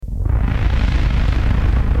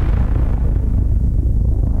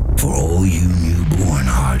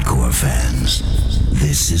fans,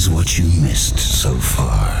 this is what you missed so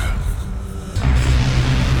far.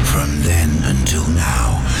 From then until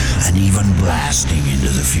now, and even blasting into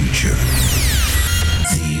the future,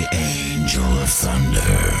 the Angel of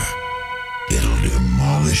Thunder. It'll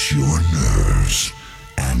demolish your nerves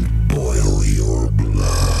and boil your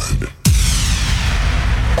blood.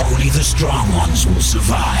 Only the strong ones will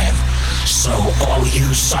survive, so all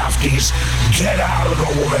you softies, get out of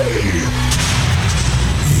the way!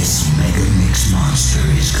 This mega mix monster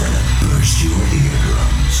is gonna burst your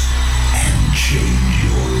eardrums and change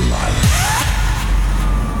your life.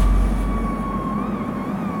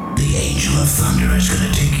 The Angel of Thunder is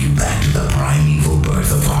gonna take you back to the primeval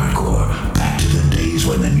birth of hardcore, back to the days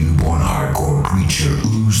when the newborn hardcore creature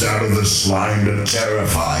oozed out of the slime to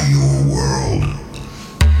terrify your world.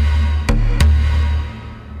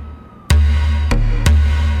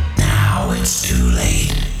 Now it's too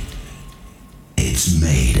late. It's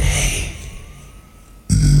Mayday.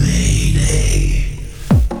 Mayday.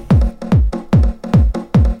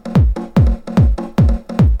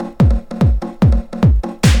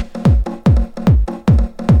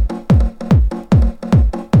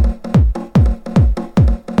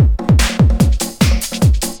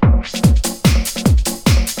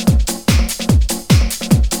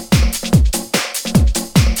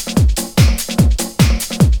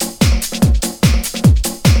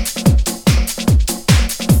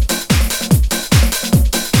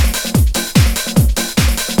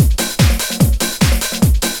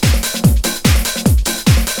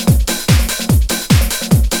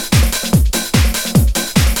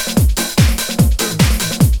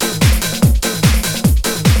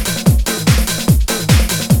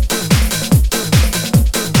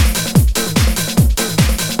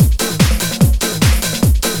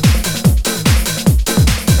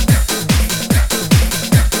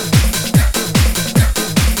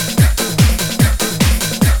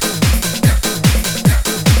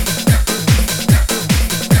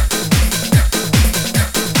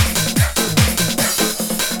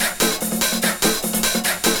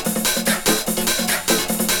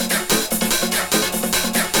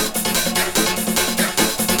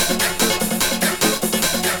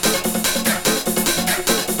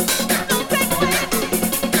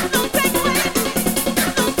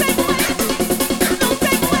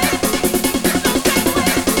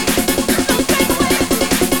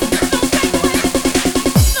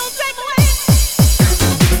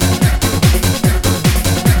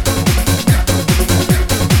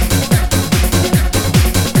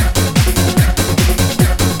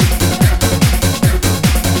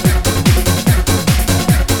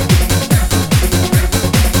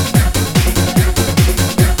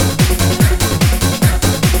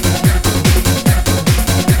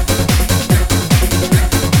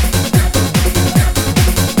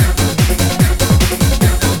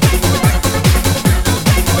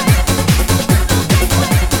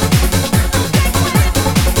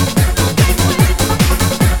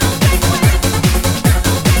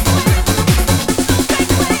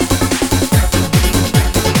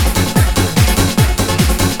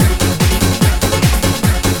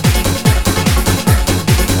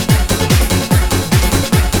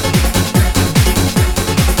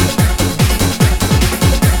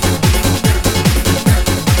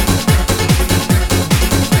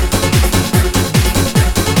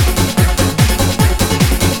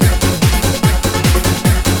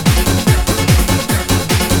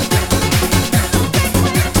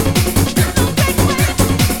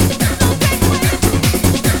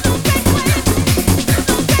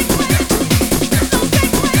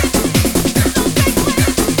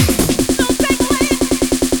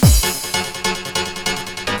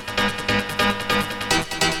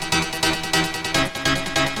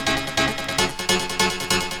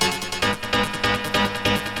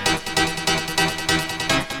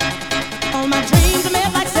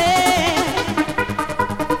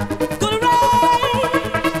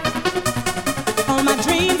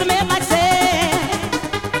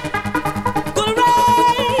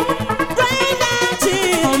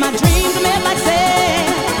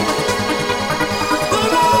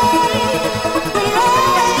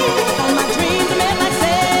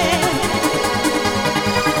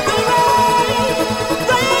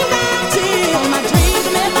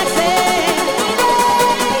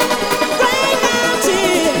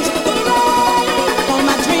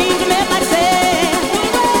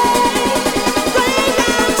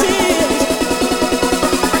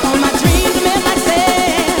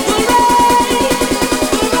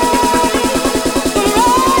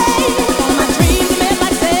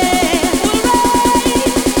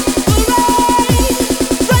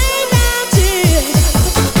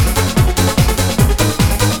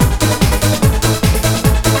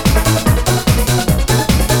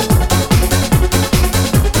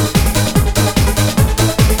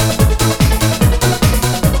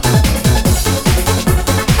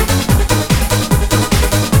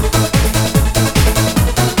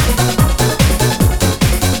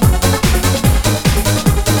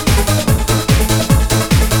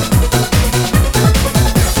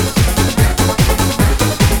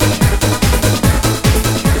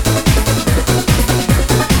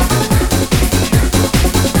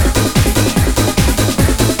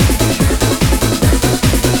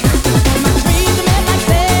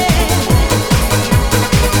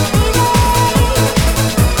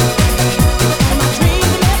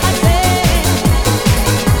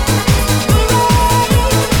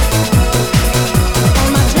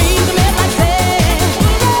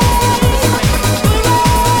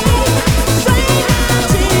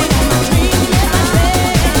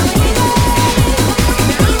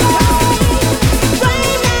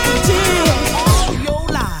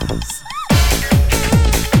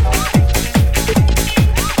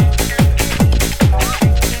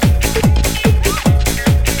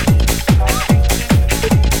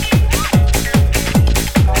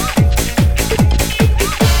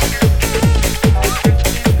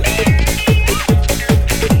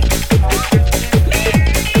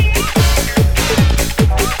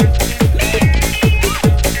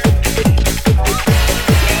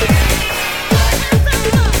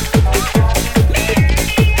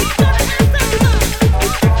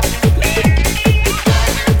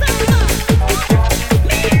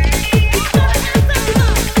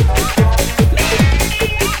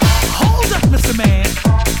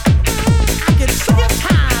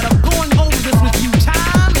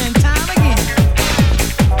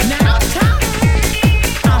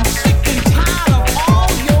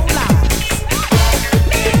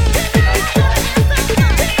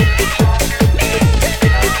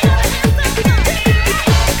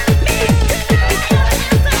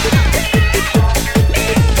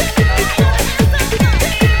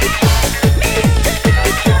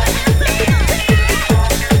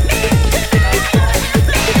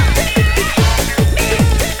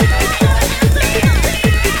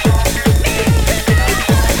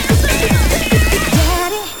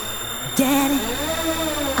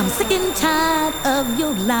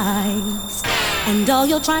 lies and all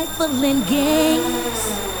your trifling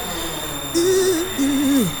games.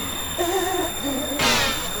 Ooh.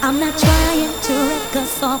 I'm not trying to wreck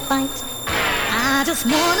us or fight. I just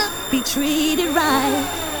wanna be treated right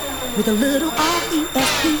with a little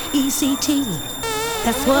R-E-S-P-E-C-T.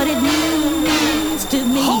 That's what it means to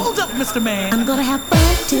me. Hold up, Mr. Man. I'm gonna have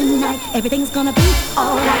fun tonight. Everything's gonna be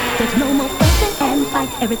alright. There's no more fussing and fight.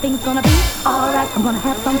 Everything's gonna be alright. I'm gonna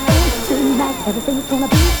have some fun tonight. Everything's gonna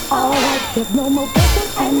be alright. There's no more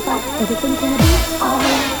fussing and fight. Everything's gonna be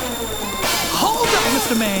alright. Hold up,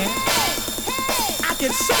 Mr. Man. I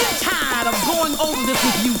get sick and tired of going over this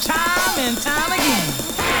with you time and time again.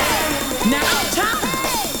 Now I'm tired.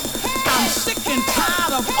 I'm sick and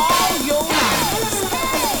tired of all your lies.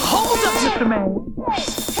 Hold up, Mr. Man.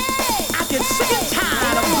 I get sick and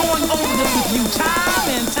tired of going over this with you time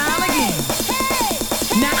and time again.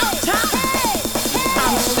 Now I'm tired.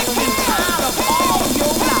 I'm sick and tired of all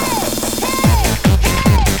your lies.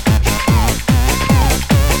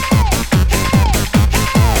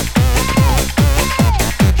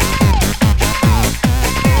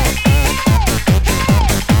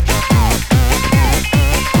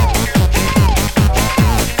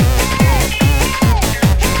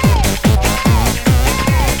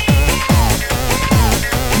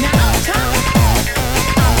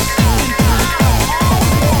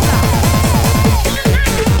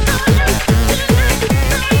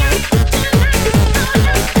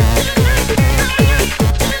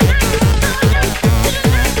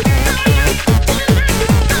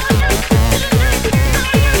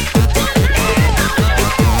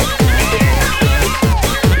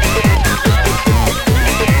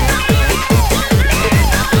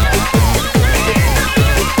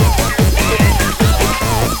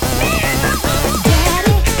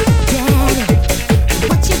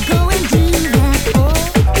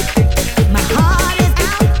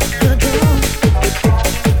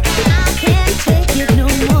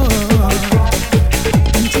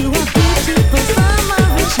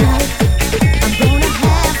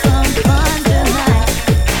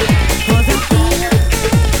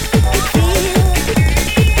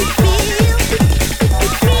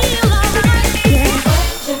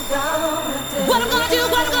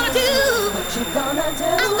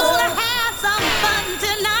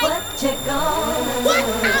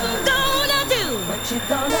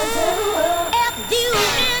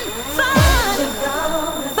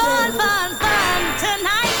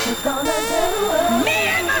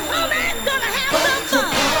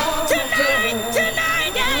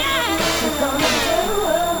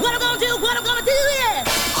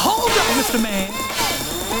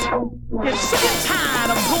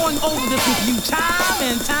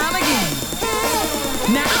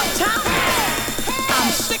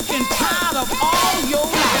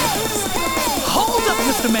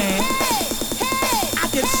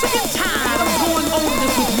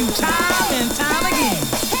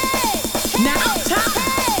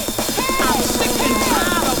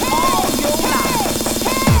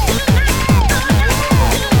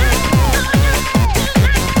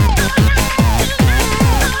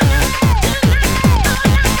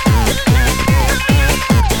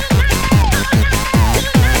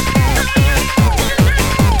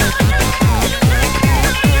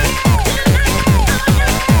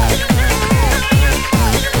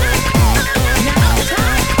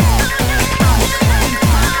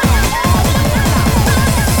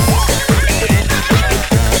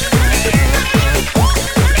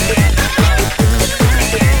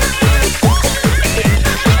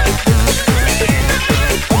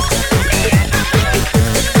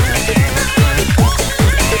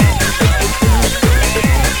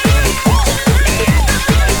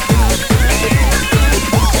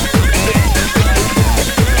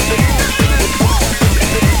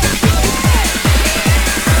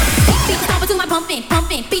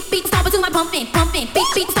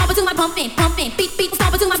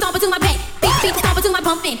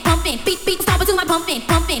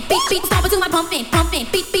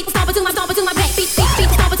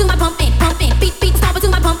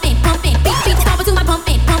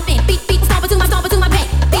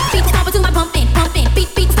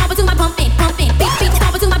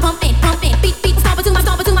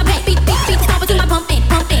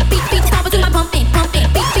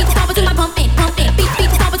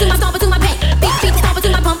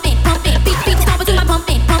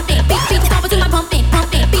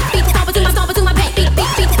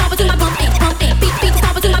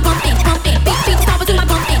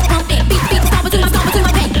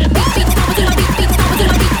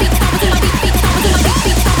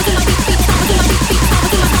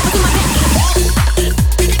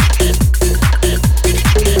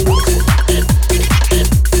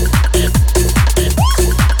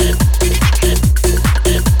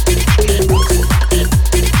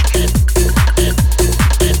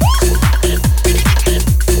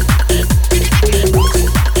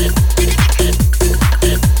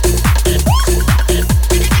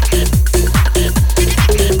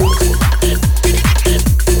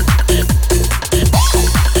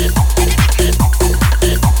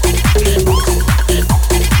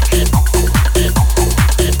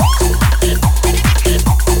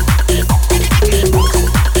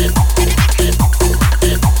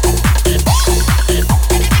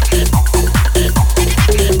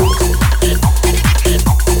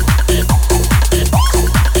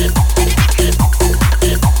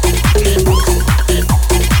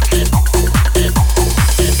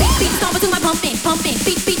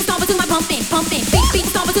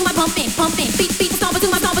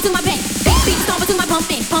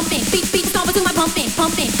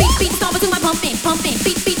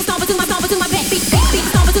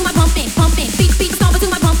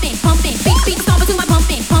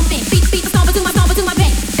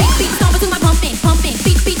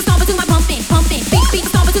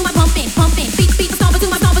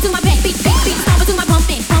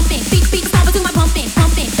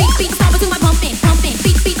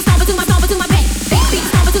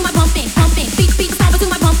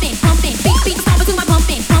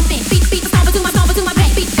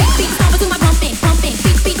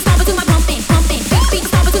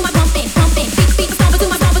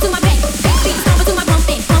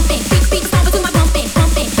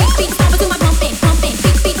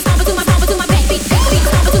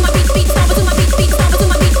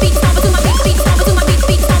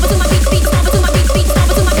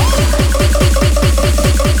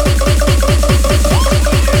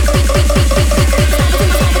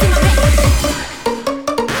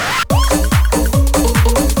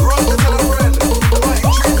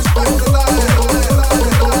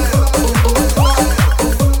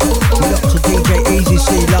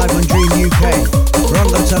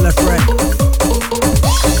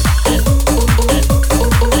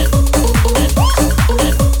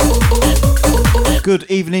 Good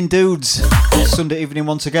evening, dudes. Sunday evening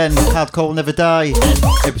once again. Hardcore Will Never Die,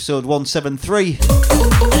 episode 173.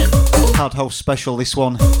 Hard House special, this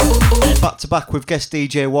one. Back to back with guest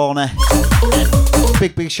DJ Warner.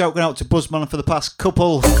 Big shout going out to Buzzman for the past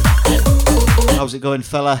couple. How's it going,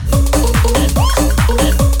 fella?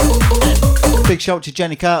 Big shout to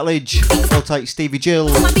Jenny Cartledge. Hold tight, Stevie Jill.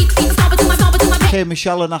 Hey,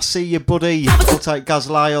 Michelle, and I see you, buddy. Hold tight, Gaz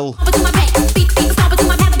Lyle.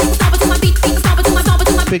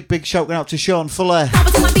 Big shout going out to Sean Fuller.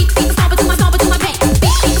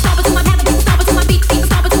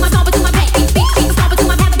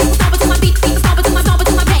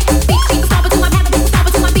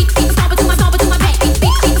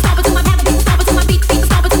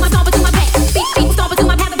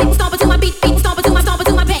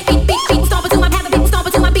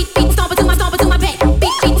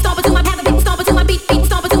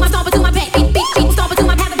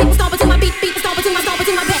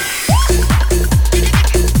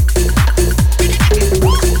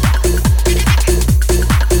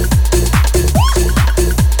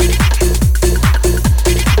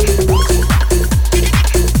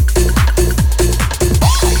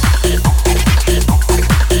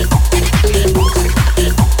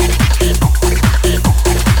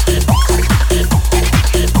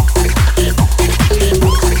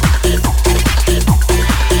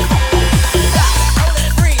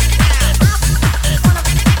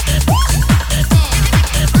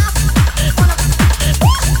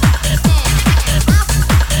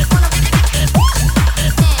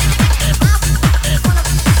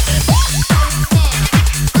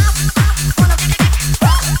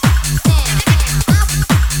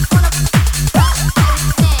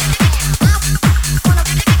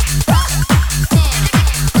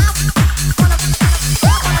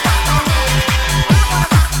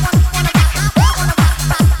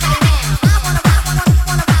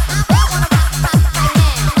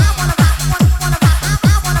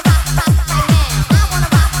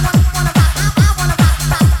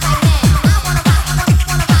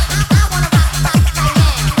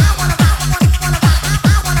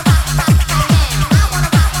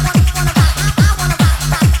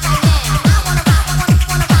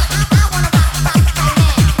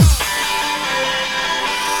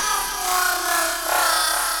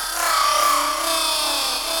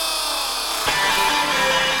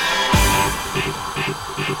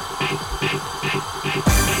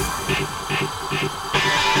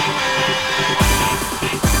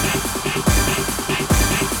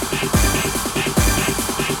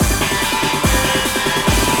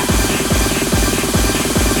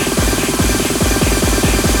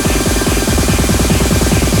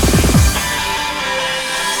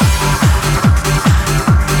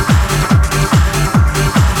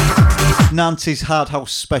 Nancy's Hard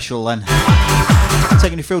House special then.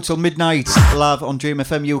 Taking you through till midnight, live on Dream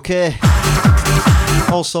FM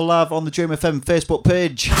UK. Also live on the Dream FM Facebook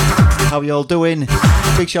page. How you all doing?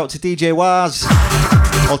 Big shout to DJ Waz.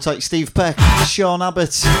 Hold tight Steve Peck, Sean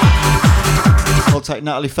Abbott. Hold tight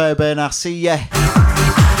Natalie Fairbairn, I see ya.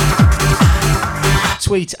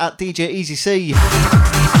 Tweet at DJ Easy C.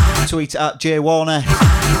 Tweet at Jay Warner.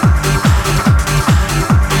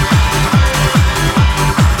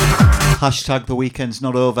 Hashtag the weekend's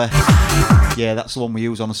not over. Yeah, that's the one we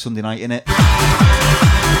use on a Sunday night, innit?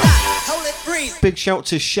 Big shout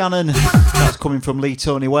to Shannon. That's coming from Lee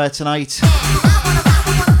Tony Ware tonight.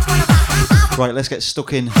 Right, let's get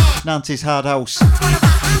stuck in. Nancy's Hard House.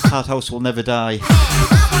 Hard House Will Never Die.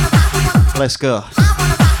 Let's go.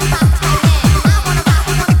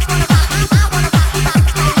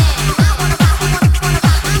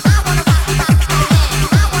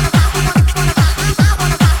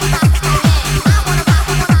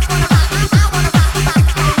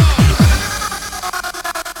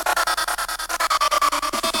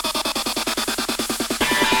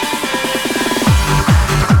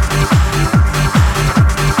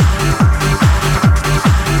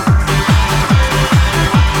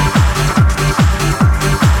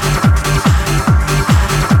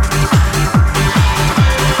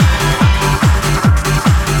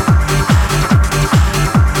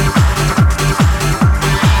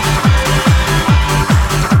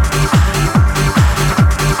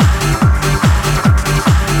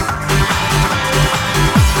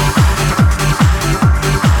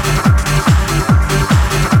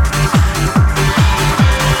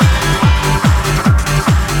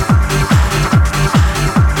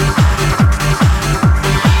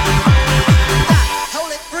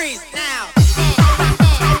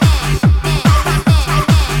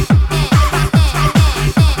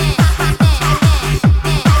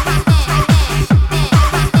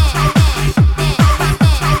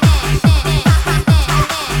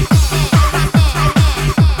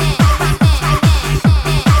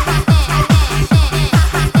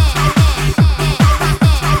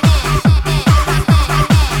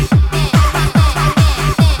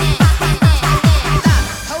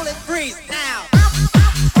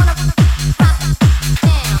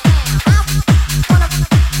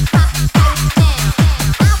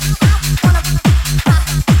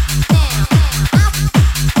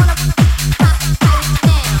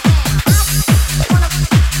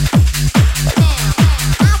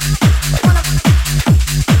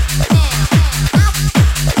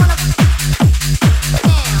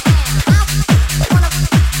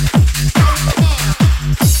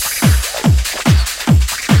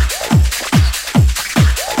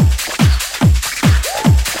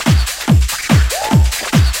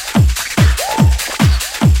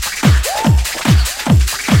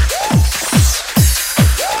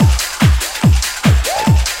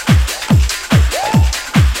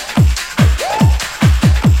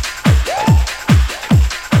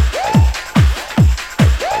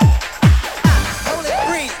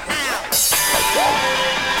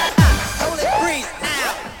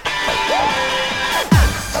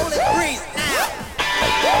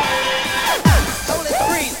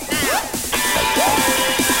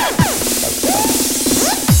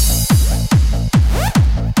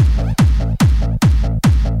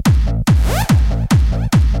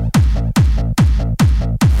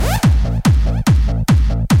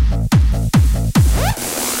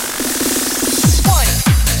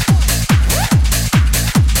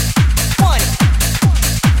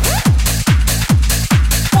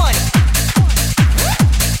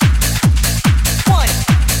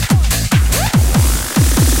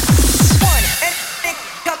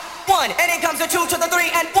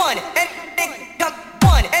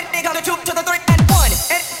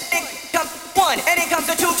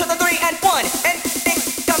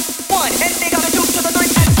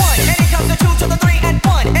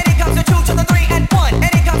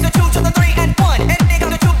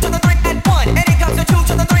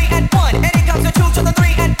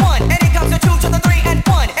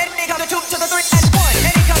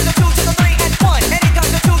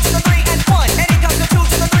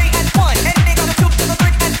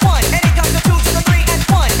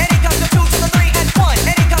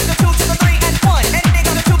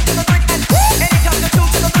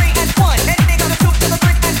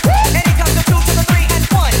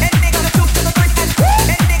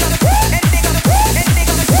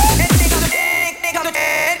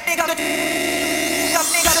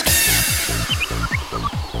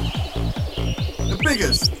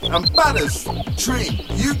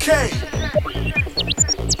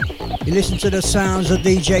 You listen to the sounds of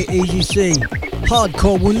DJ Easy C.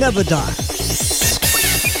 Hardcore will never die.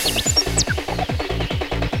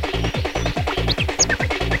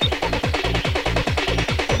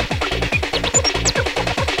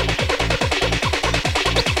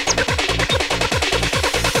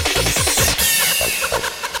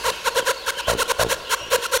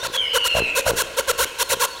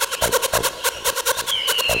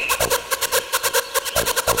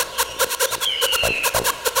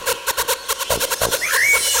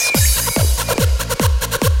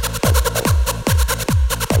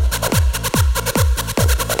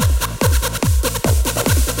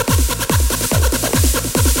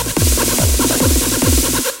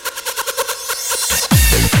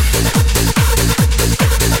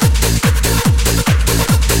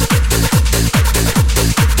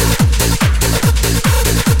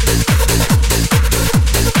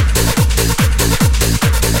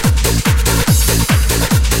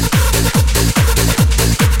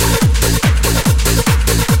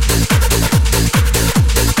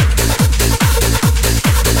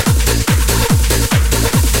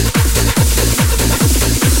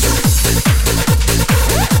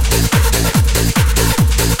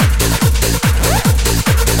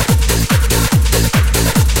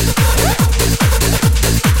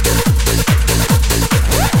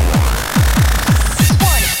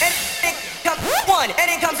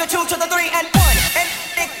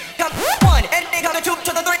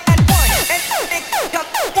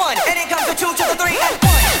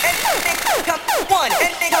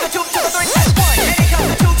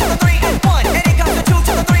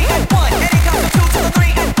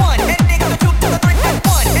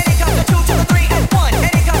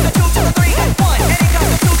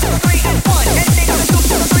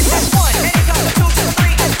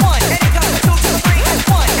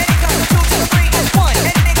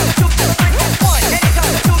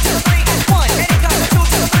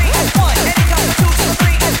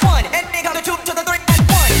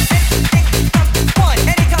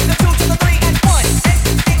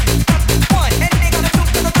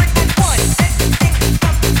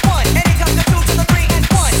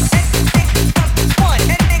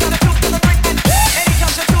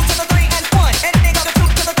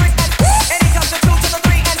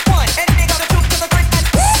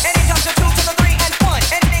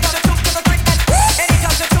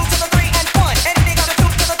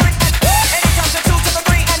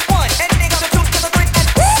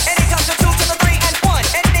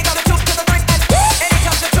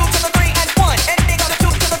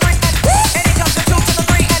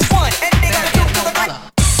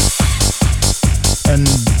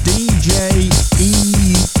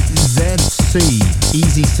 C,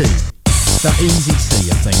 Easy C. That Easy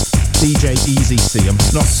C, I think. DJ Easy C. I'm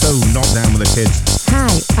not so knocked down with the kids.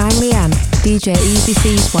 Hi, I'm Leanne, DJ Easy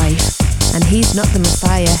C's wife. And he's not the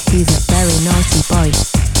Messiah, he's a very naughty boy.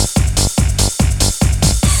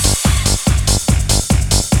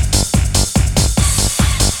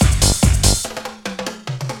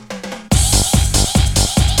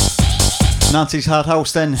 Nancy's Hard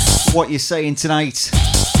House then, what you saying tonight?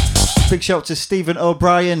 Big shout to Stephen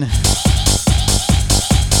O'Brien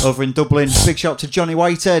over in Dublin. Big shout to Johnny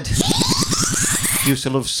Whitehead. Used to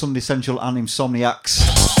love Sunday Central and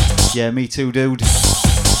Insomniacs. Yeah, me too, dude.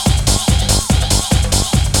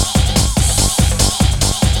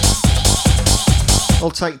 I'll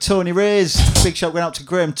take Tony Reyes. Big shout going out to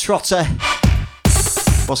Graham Trotter.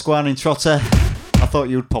 What's going on in Trotter? I thought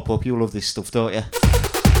you'd pop up. You love this stuff, don't you?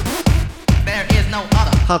 There is no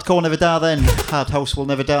other. Hardcore Never Die then. Hard House Will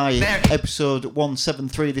Never Die. Episode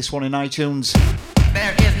 173, this one in iTunes.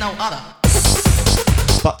 There is no other.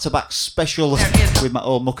 Back-to-back special with my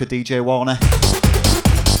old mucker DJ Warner.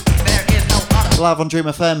 There is no other. Live on Dream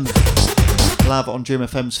FM. Live on Dream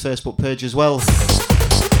FM's Facebook page as well.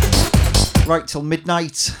 Right till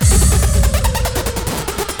midnight.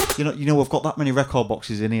 You know we've got that many record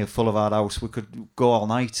boxes in here full of Hard House. We could go all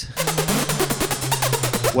night.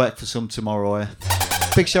 Work for some tomorrow, eh?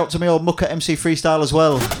 Big shout to me old mucker MC Freestyle as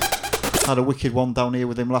well. Had a wicked one down here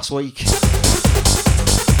with him last week.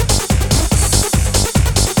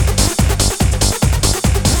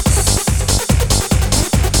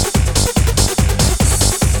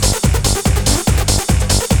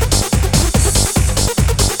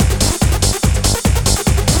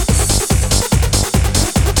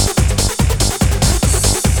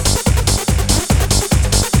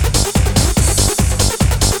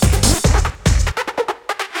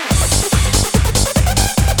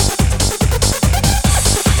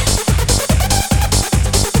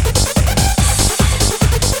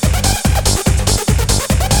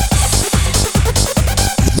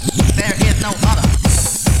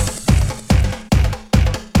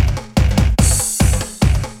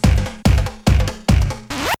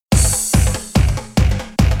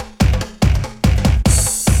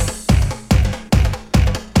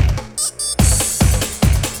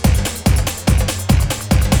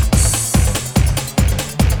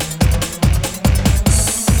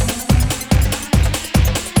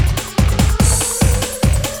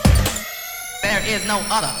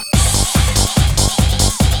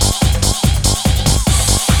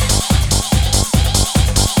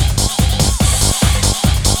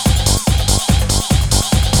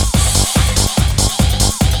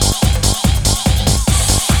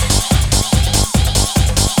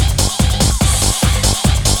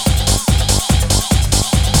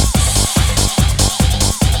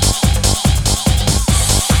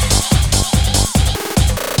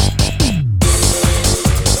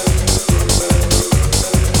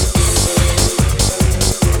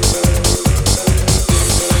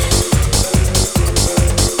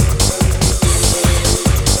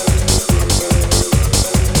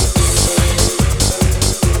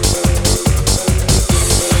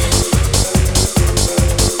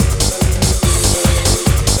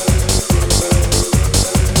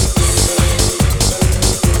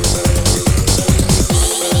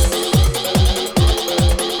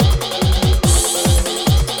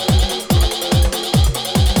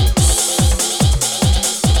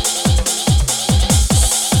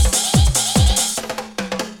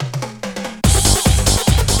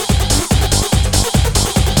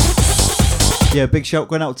 Yeah, big shout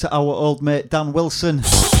going out to our old mate Dan Wilson.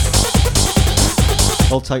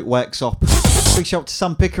 I'll take Worksop. Big shout to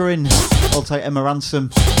Sam Pickering. I'll take Emma Ransom.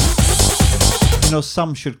 You know,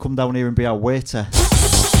 Sam should come down here and be our waiter.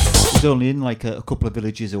 He's only in like a couple of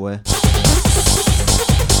villages away.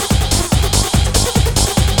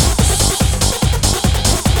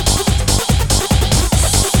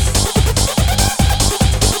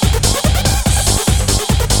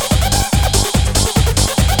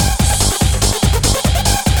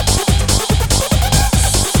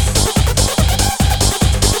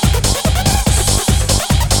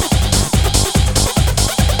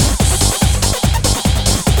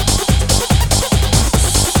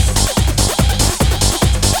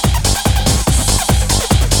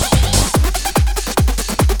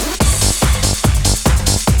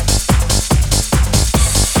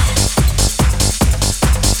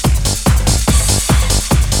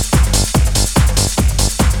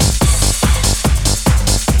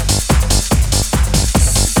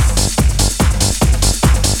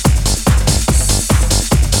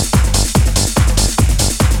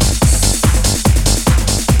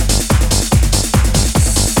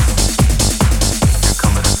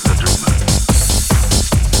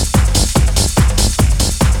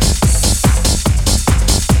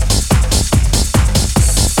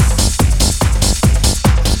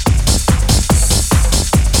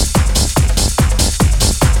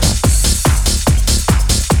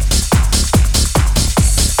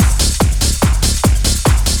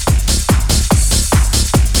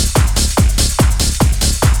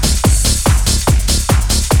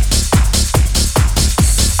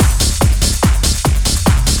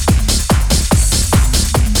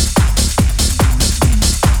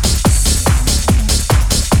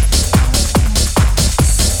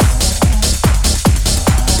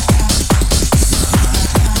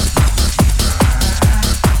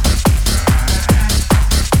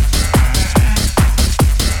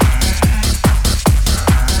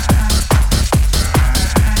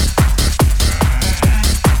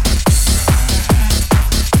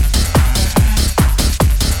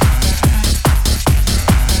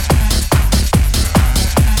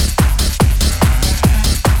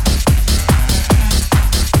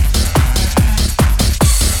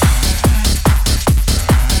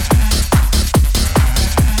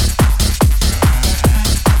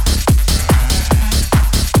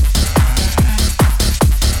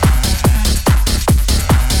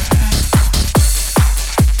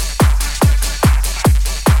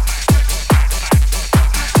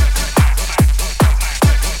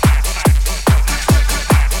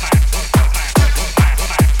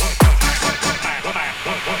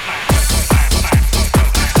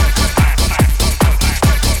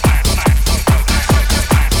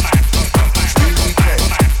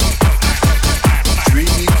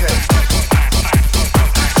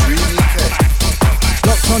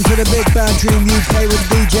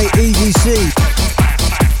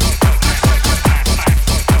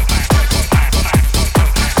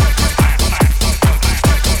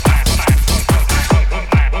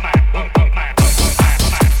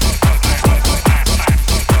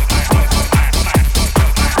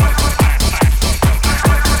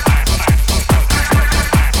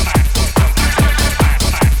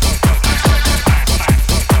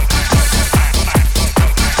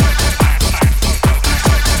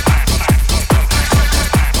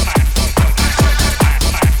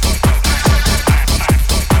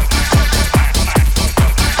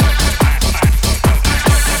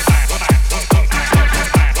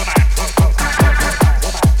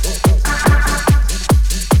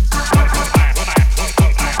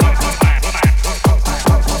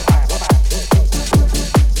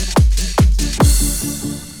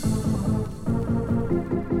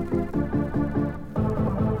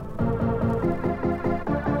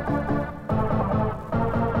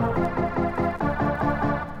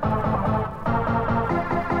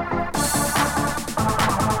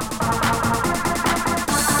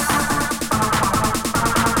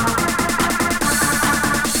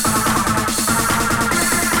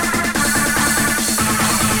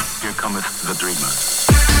 the dreamer.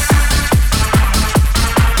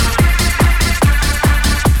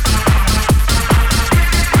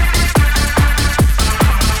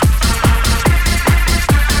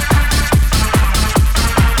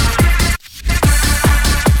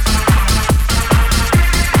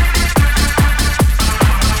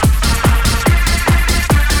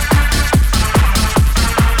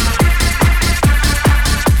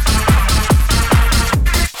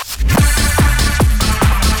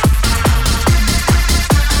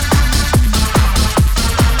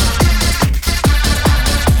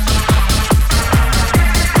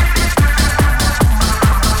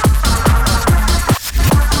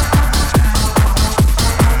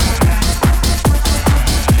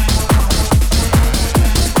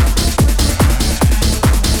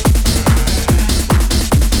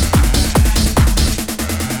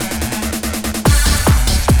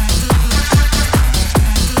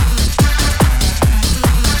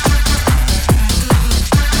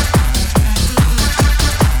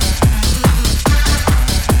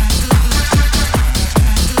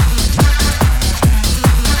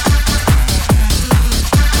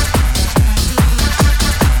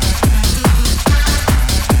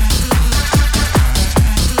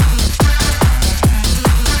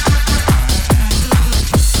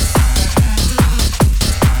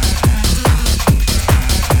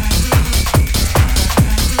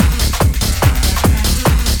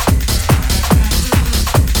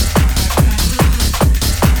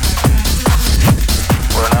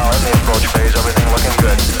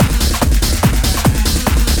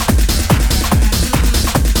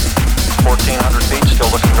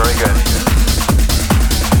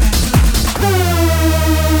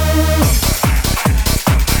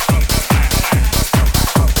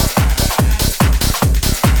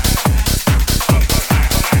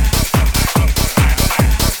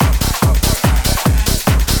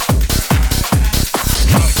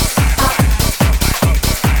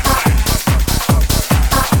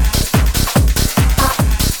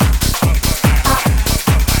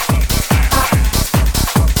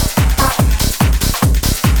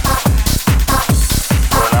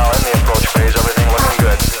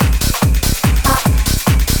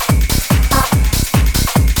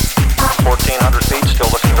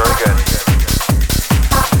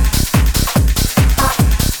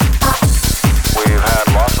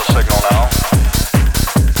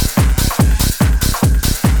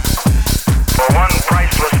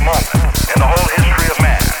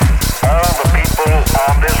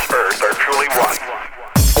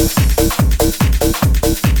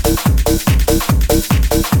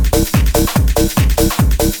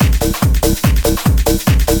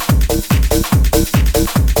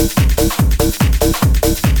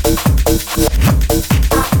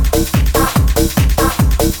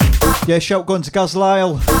 Yeah, shout going to Gaz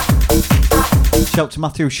Lyle. Shout to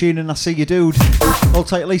Matthew Sheenan, I see you dude. Hold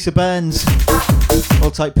tight Lisa Burns.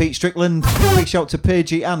 Hold tight Pete Strickland. Big shout to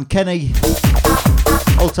Paigey and Kenny.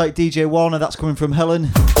 Hold tight DJ Warner, that's coming from Helen.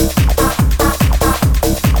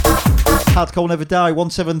 Hardcore Never Die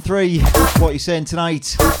 173. What are you saying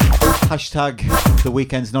tonight? Hashtag the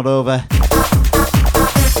weekend's not over.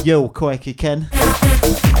 Yo, Quakey Ken.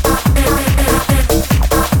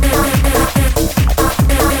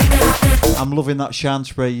 I'm loving that shine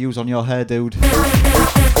spray you use on your hair, dude.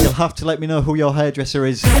 You'll have to let me know who your hairdresser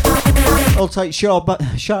is. Hold tight Shy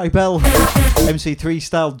Bell, MC3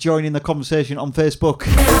 style, joining the conversation on Facebook.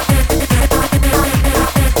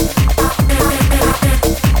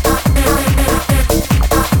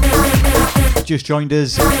 Just joined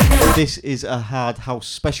us. This is a Hard House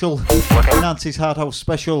special. Nancy's Hard House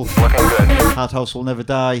special. Hard House will never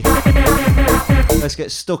die. Let's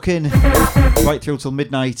get stuck in right through till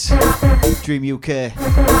midnight. Dream UK.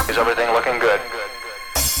 Is everything looking good?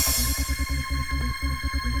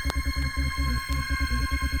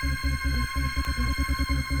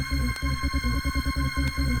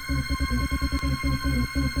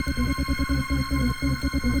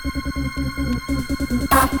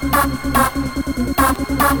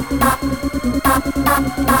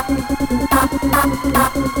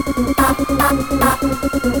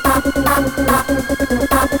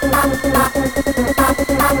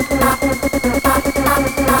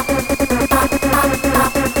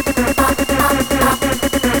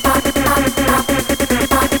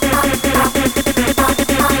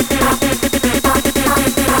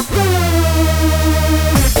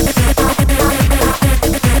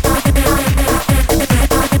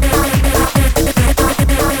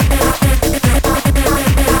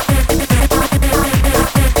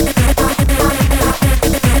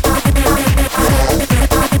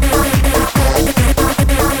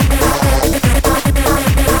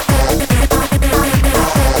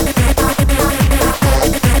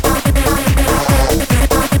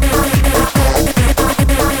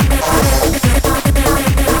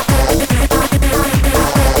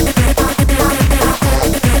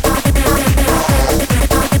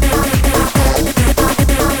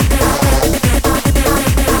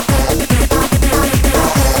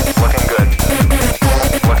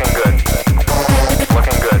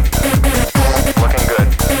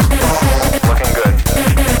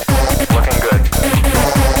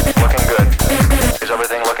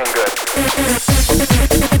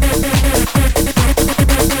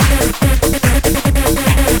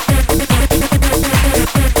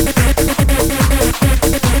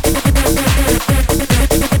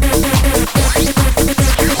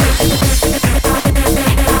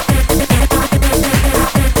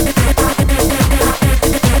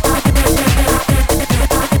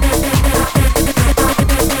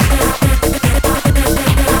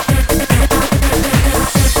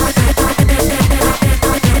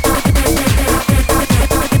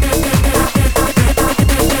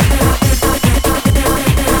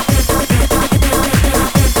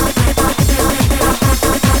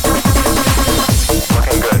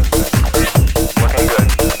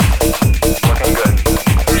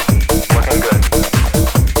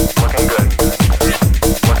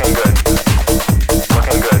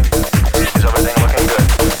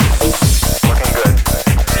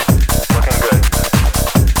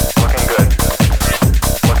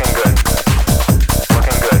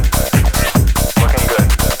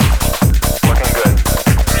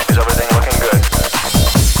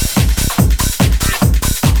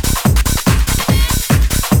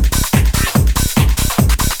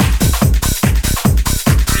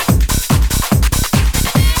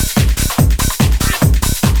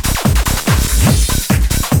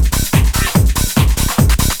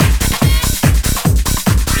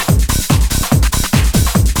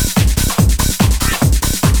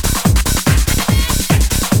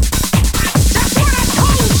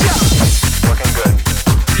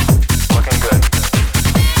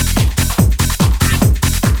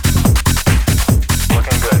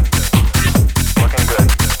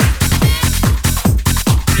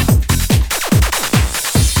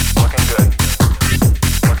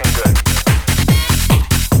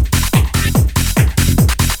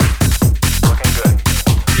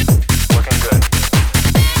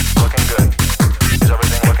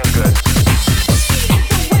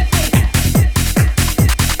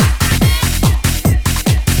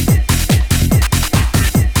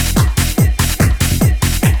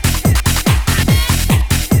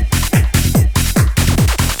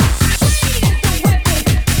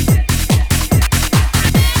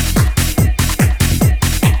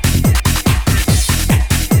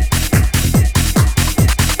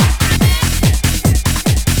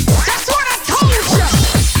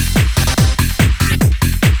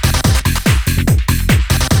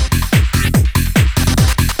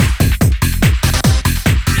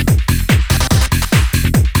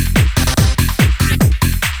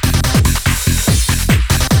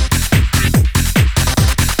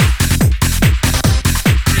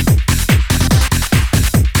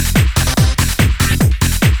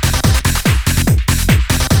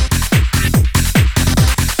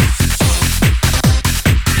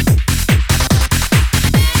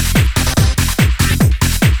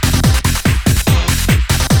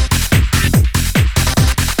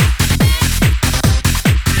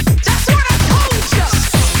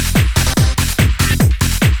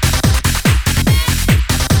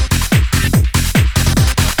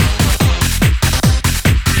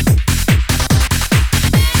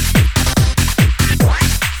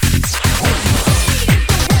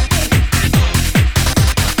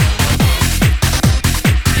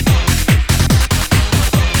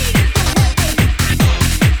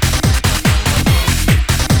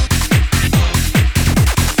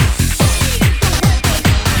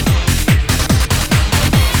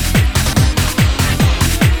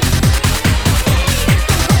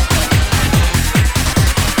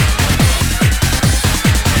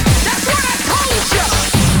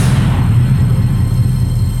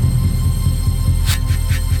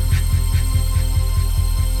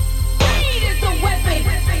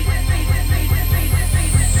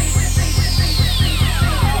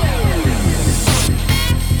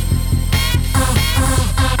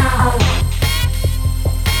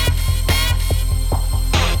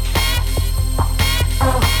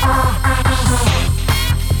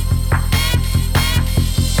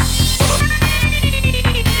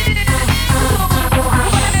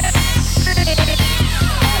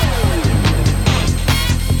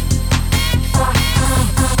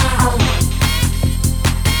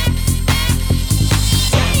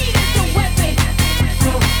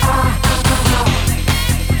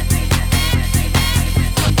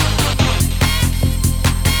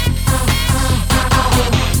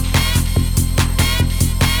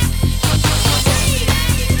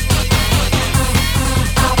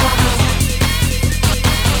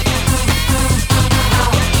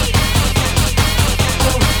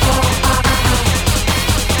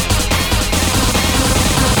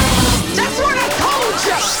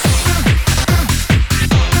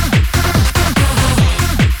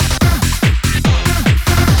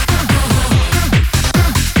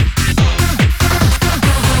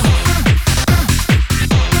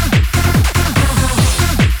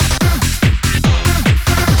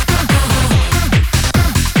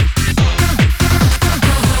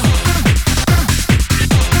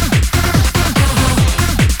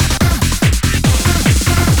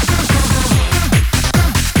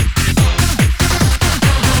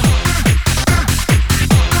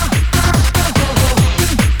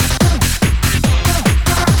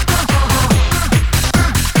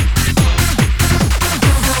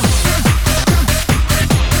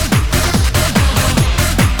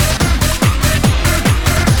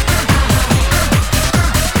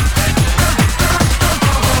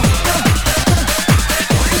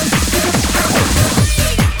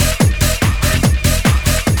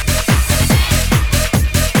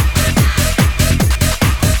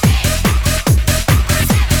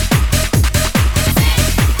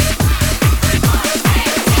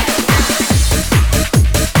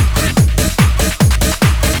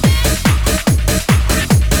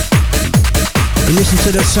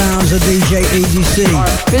 Easy C. You are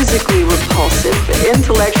physically repulsive,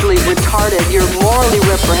 intellectually retarded, you're morally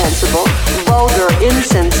reprehensible, vulgar,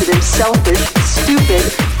 insensitive, selfish, stupid,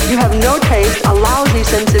 you have no taste, a lousy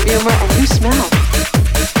sense of humor, and you smell.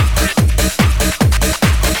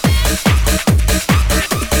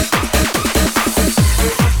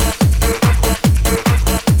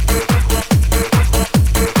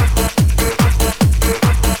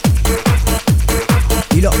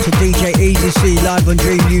 You locked to DJ Easy C live on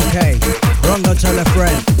Dream UK. Rongo, tell a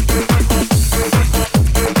friend.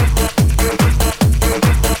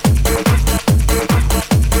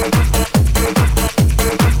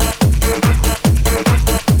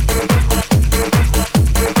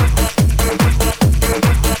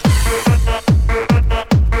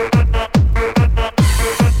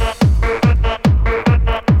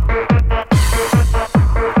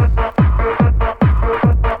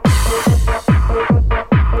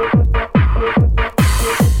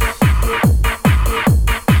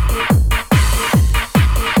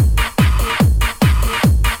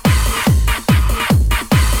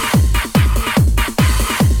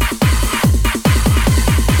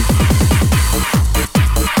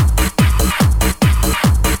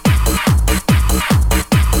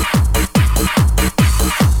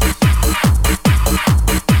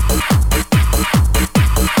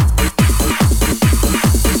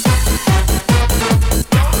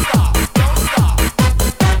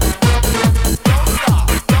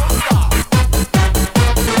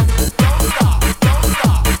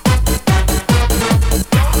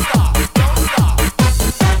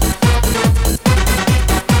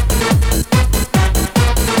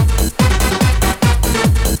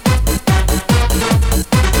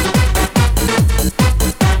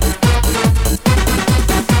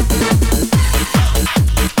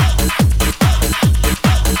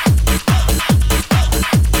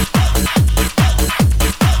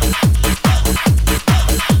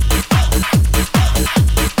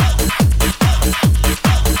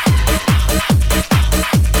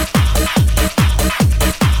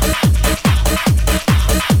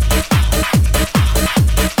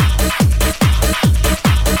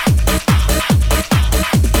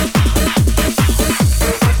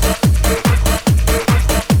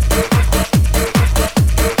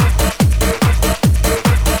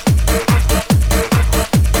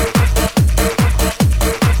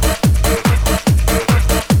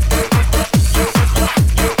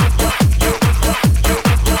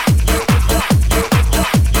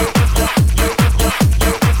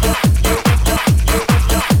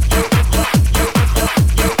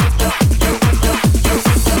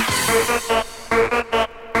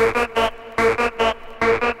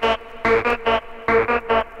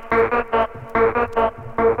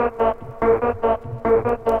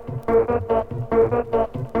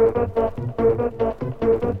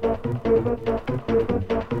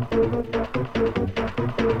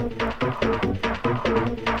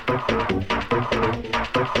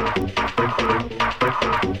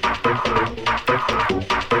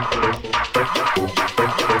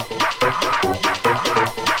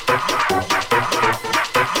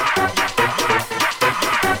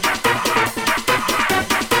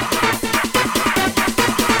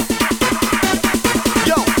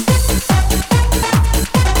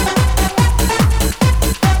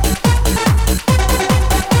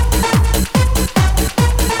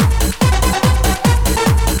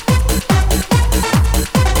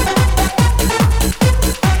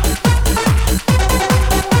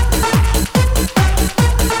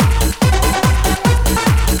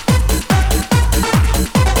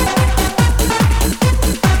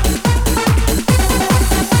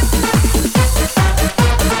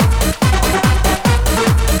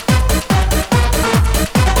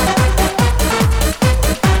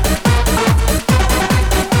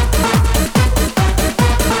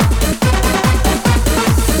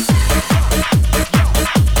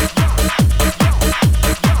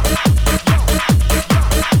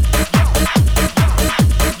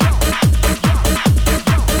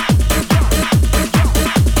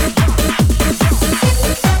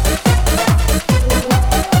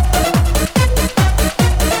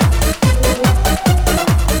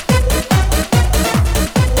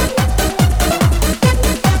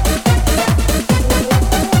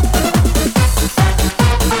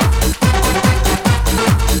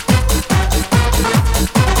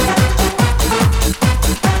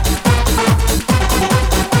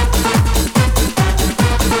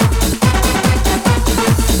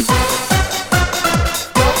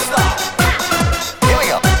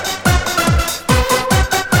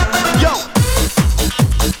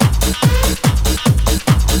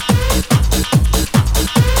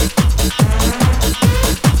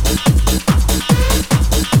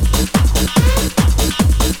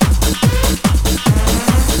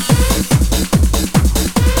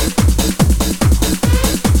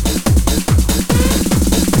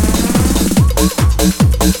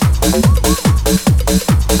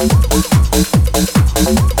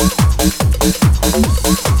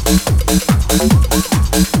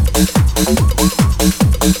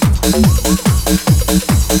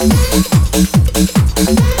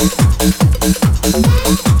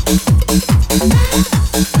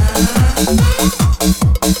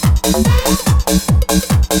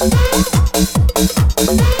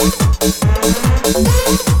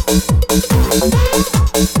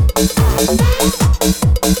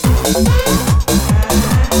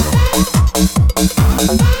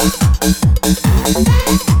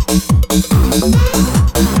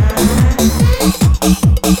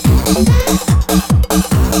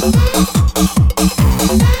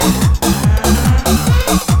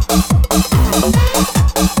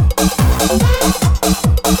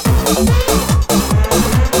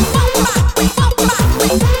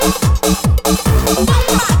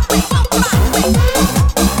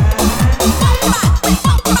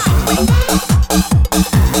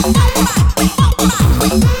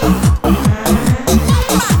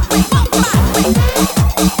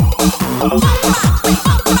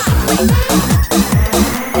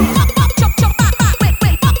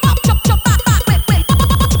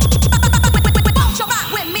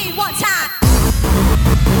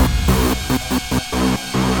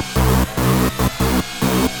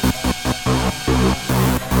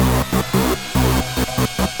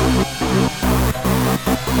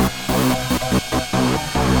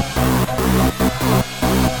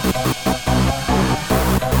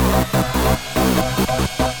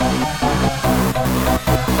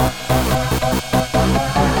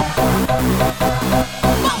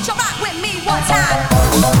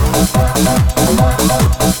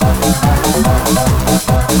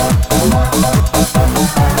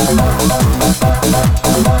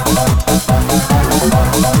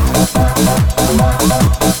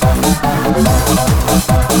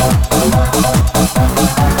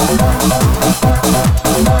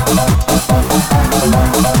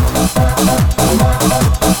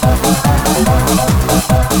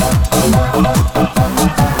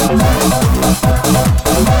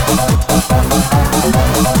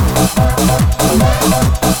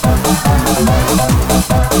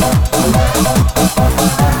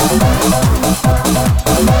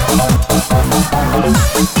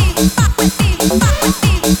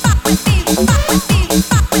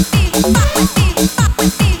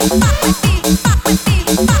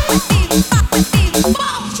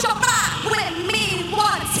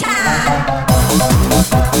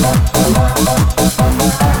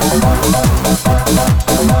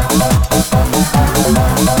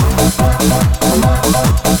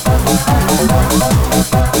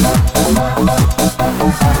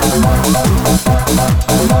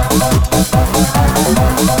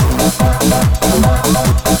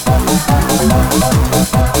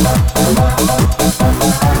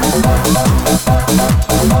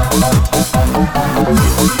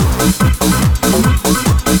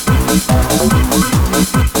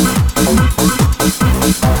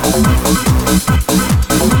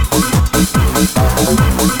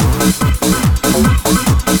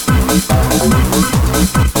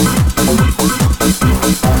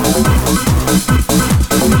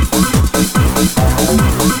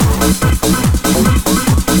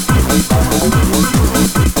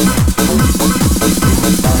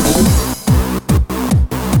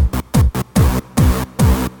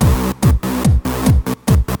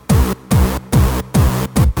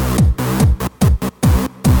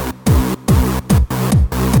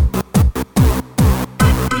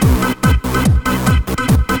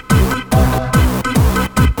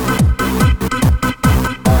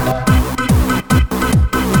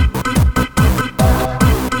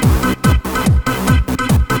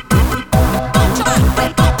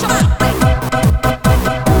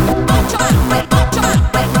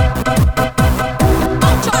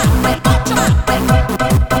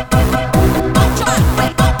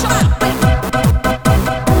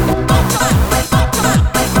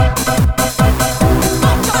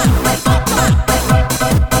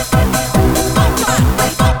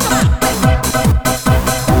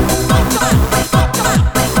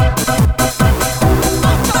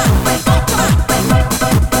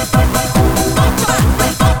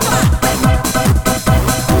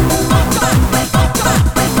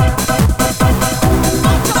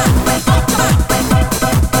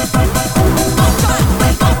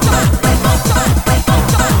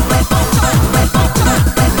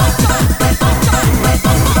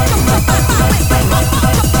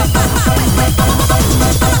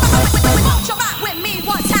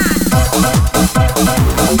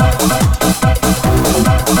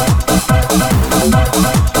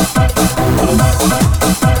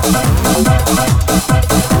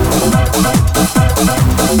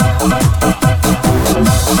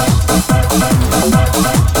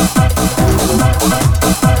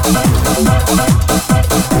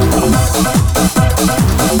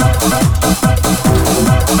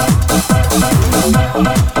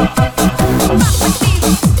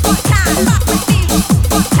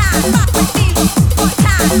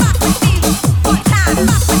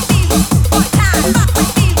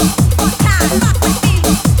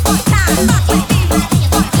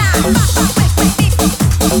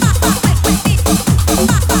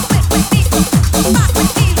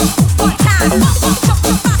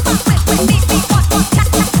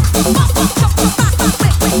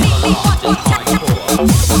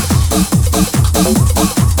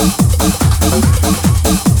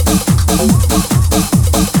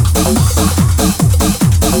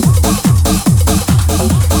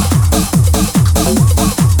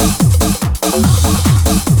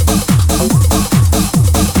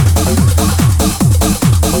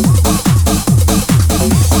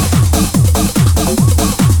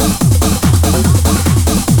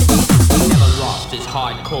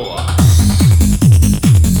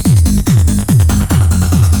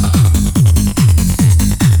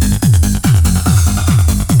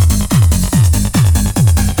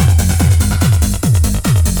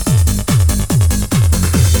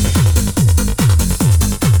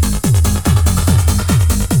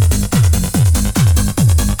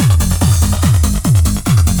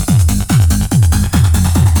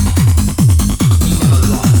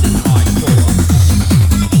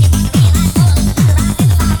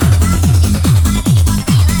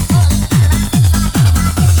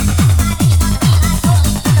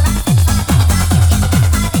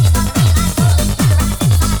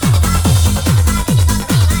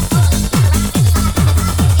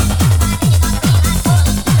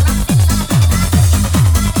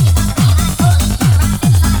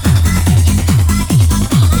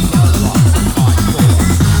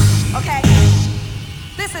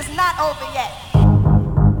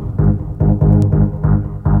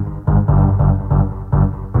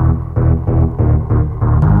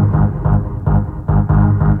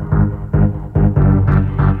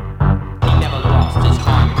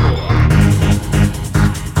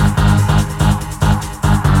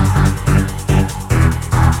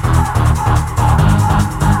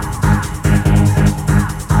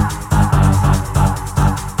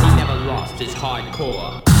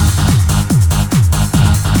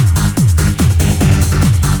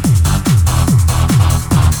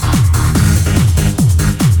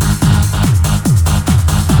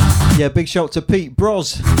 Yeah, big shout to Pete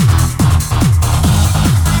Bros.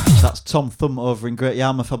 That's Tom Thumb over in Great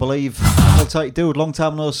Yarmouth, I believe. Hold tight, dude, long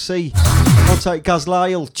time no see. Hold tight, Gaz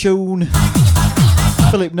Lyle, Tune.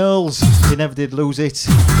 Philip Knowles, he never did lose it.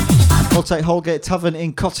 Hold tight, Holgate Tavern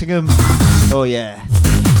in Cottingham. Oh yeah.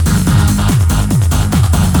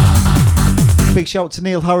 Big shout to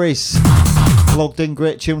Neil Harris. Logged in,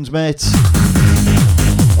 great tunes, mate.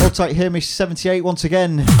 Hold tight, Hamish78 once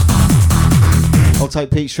again. Hold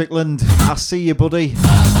tight, Pete Strickland. I see you, buddy.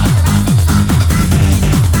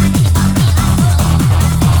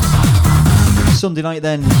 Sunday night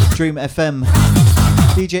then, Dream FM.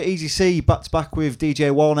 DJ Easy C back to back with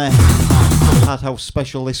DJ Warner. Hard House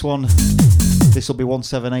special, this one. This will be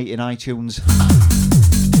 178 in iTunes.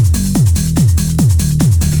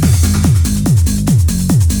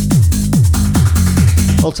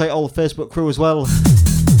 I'll take all the Facebook crew as well.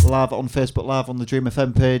 Live on Facebook Live on the Dream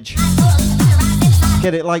FM page.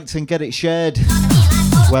 Get it liked and get it shared.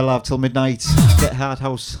 We're live till midnight. Get Hard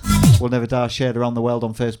House Will Never Die shared around the world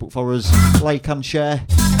on Facebook for us. Like and share.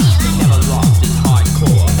 Never lost in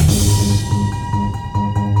hardcore.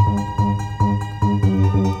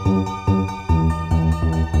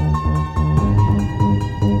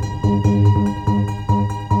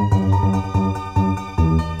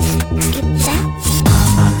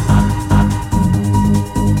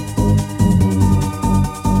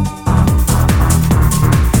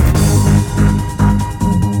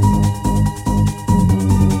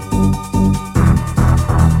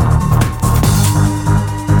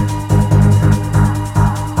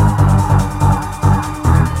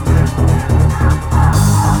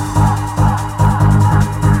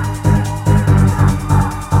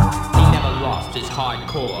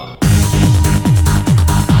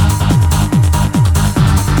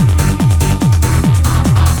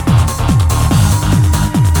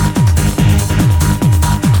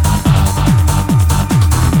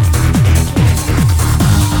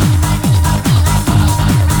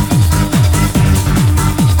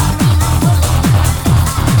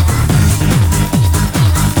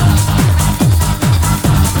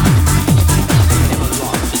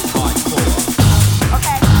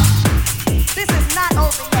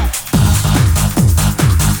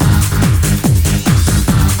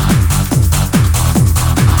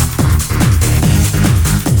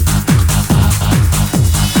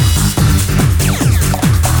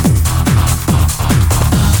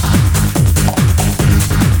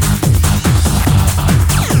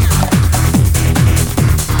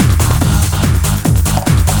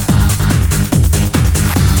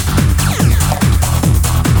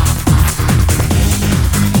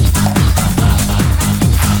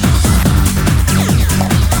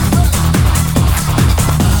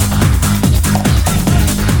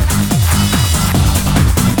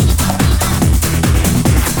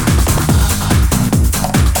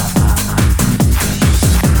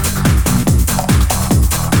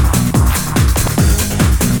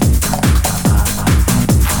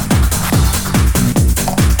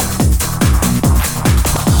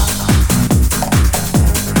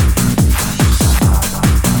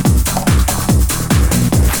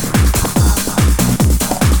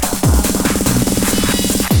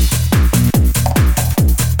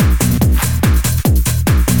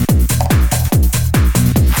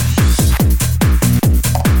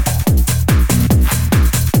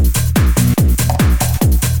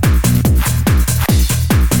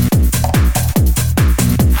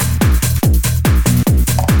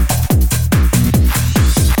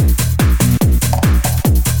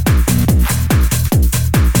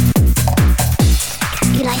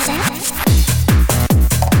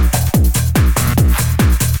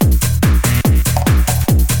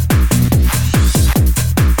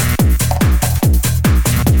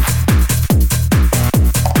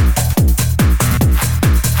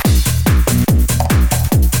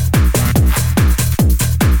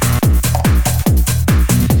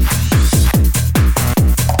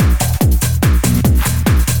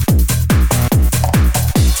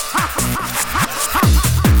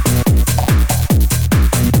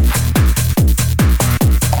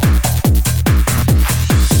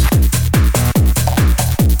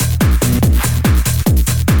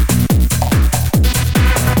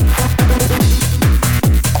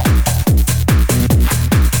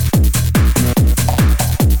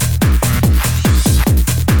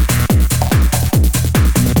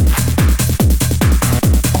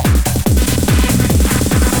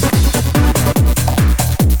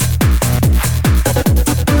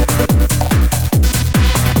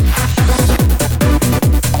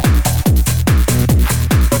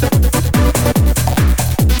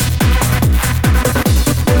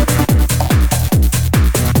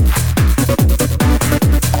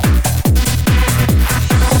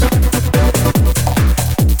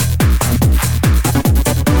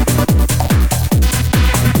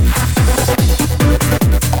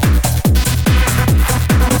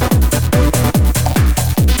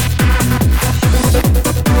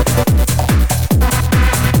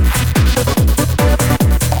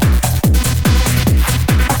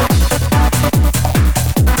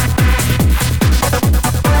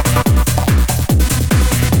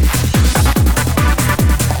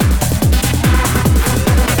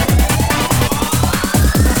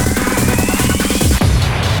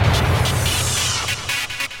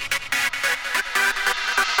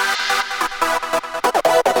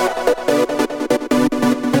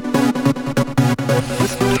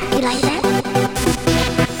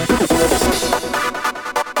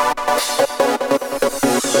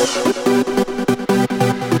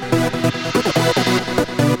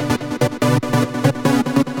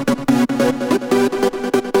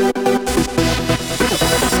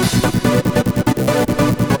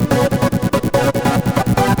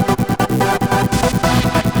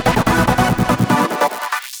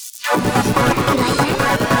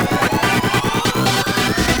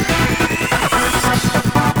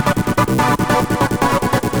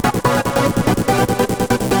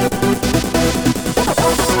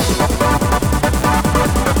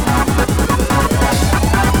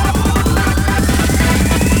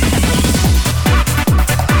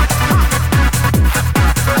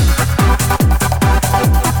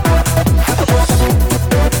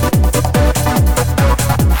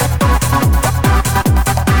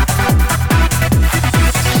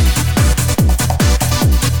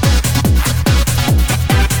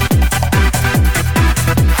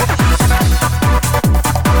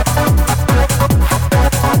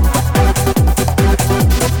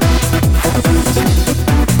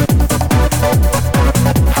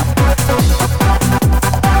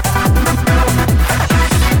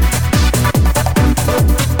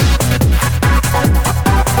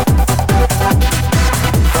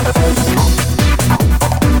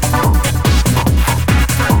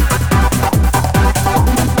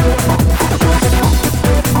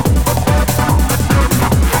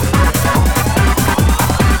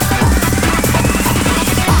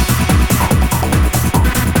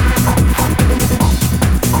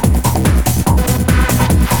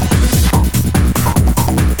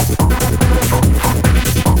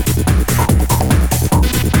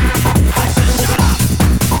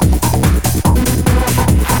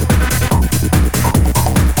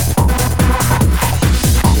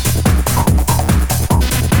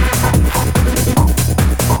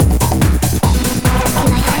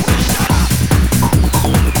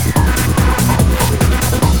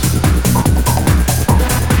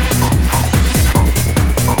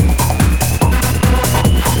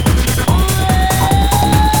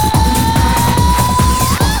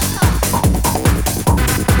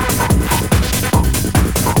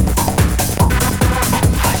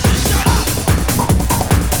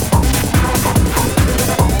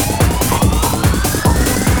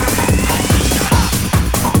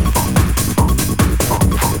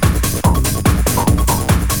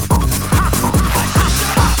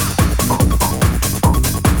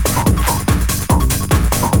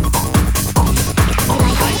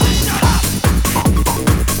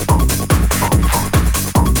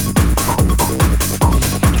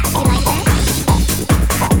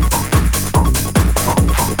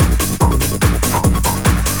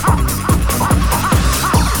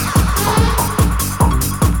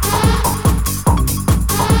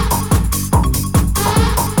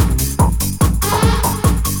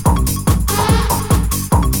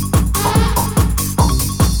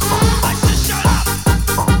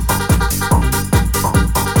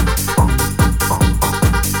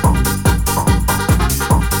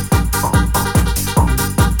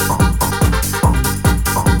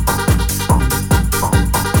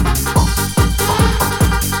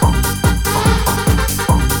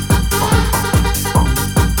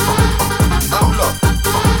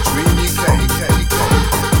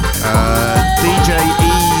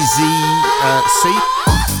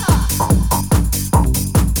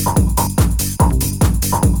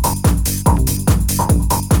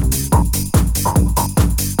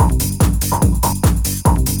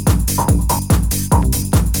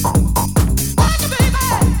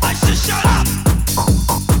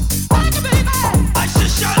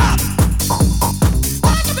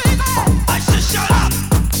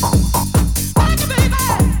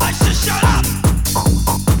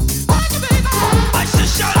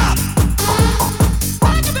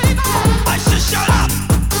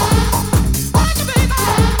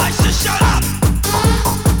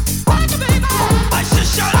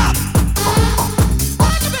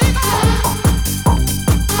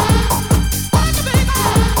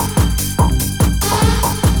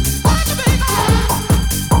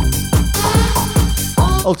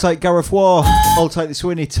 Hold tight, Gareth War. Hold tight, the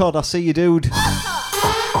Sweeney Todd. I see you, dude.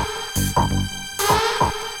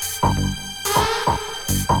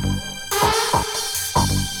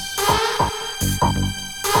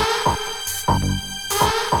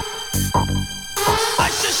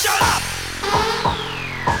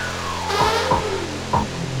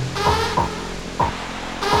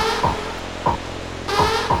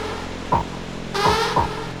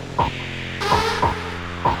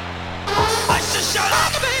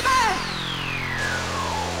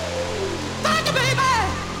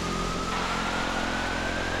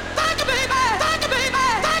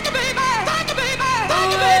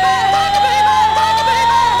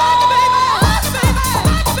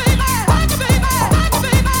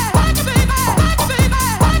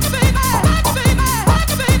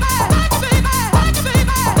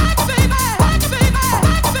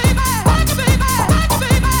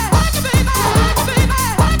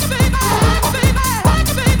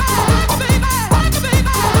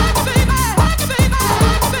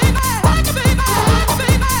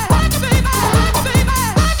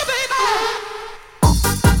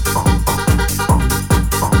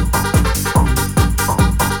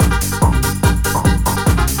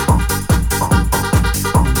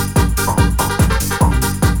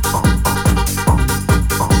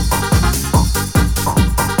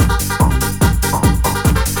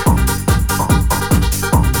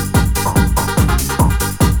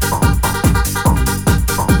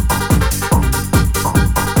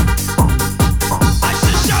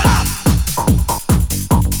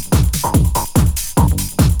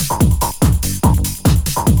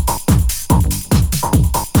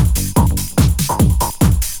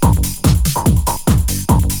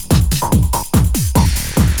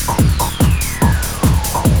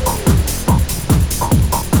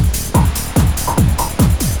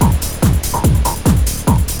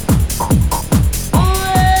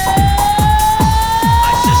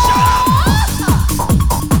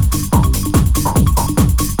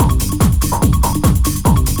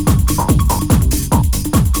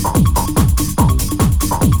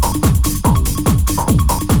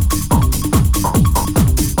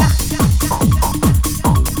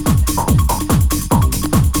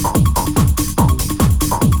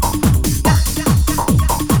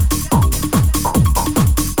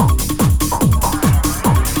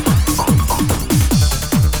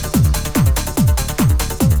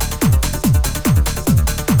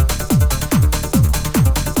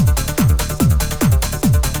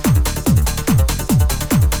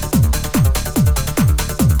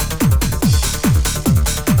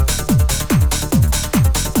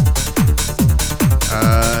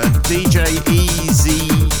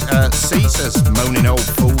 Moaning old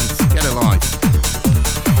fools, get a life.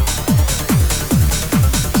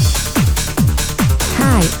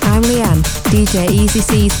 Hi, I'm Leanne, DJ Easy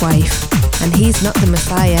C's wife, and he's not the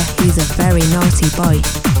Messiah, he's a very naughty boy.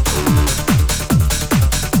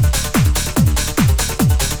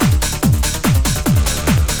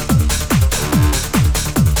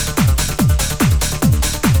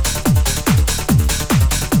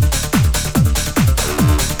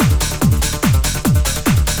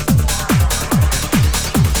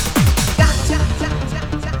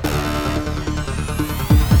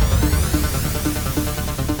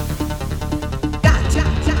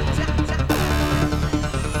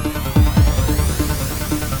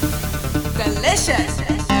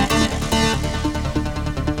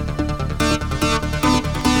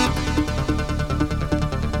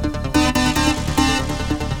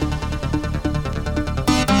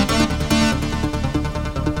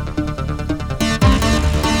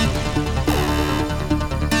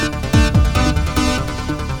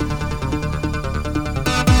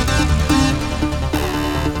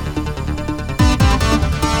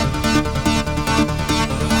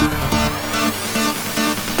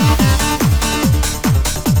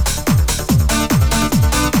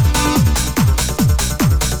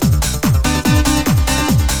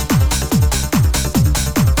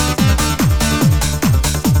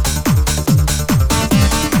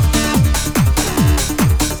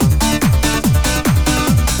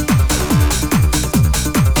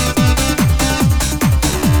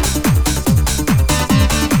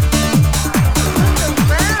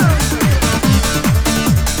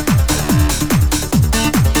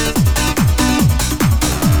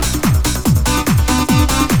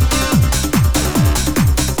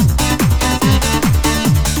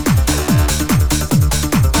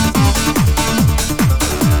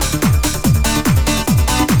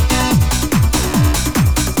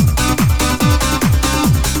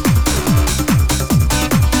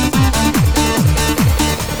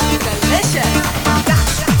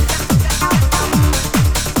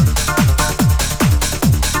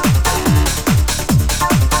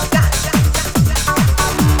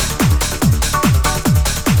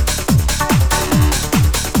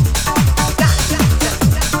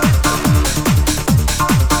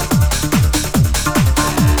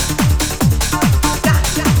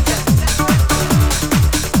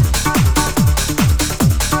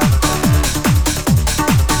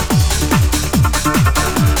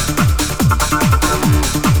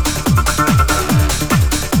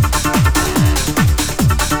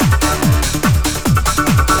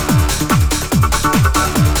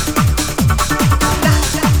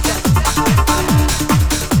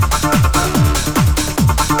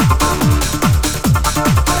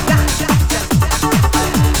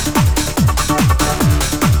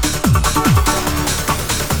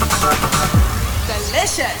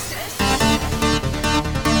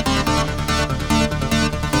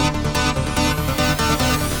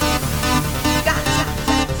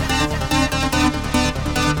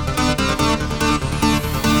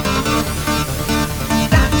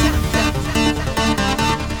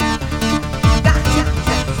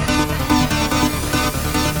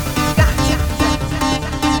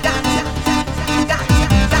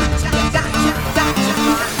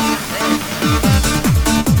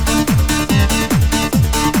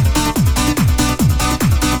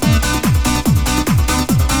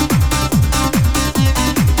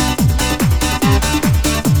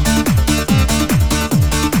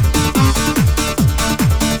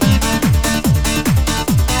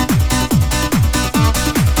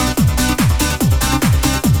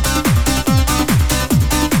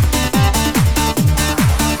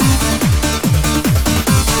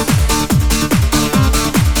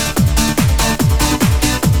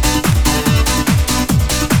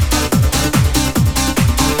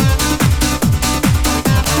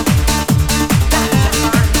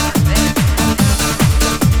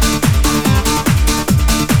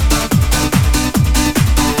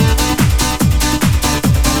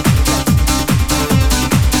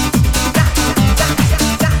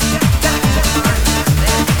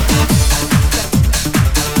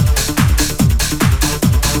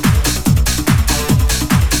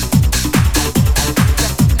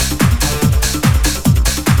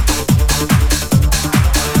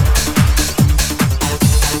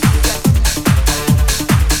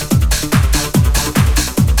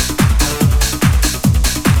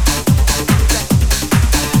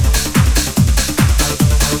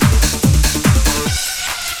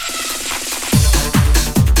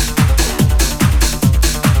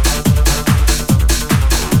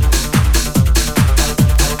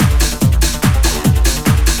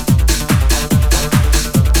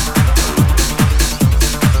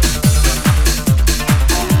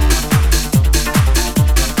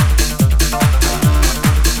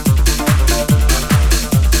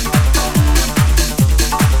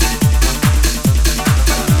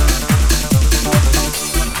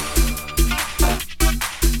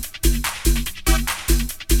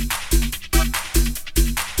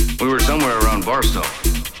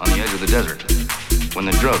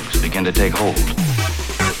 drugs begin to take hold.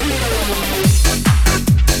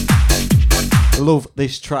 Love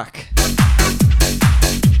this track.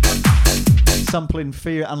 Sampling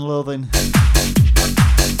Fear and Loathing.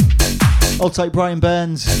 Hold tight Brian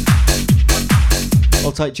Burns.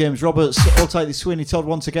 Hold tight James Roberts. Hold tight the Sweeney Todd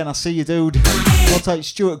once again. I see you, dude. Hold tight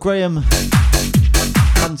Stuart Graham.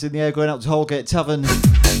 Hands in the air going out to Holgate Tavern.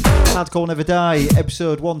 Hardcore Never Die,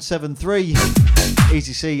 episode 173.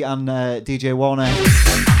 Easy C and DJ Warner.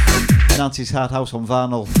 Nancy's Hard House on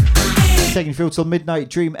Varnal. Taking you through till midnight,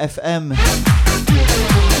 Dream FM.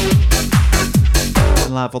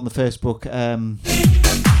 And live on the Facebook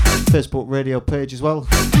radio page as well.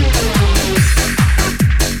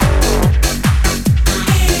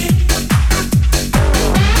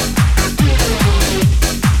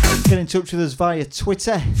 Get in touch with us via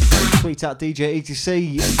Twitter. Tweet at DJ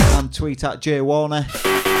ETC and tweet at Jay Warner.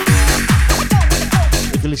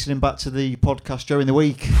 If you're listening back to the podcast during the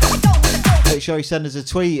week, make sure you send us a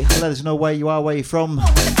tweet. Let us know where you are, where you're from.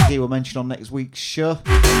 You will mention on next week's show.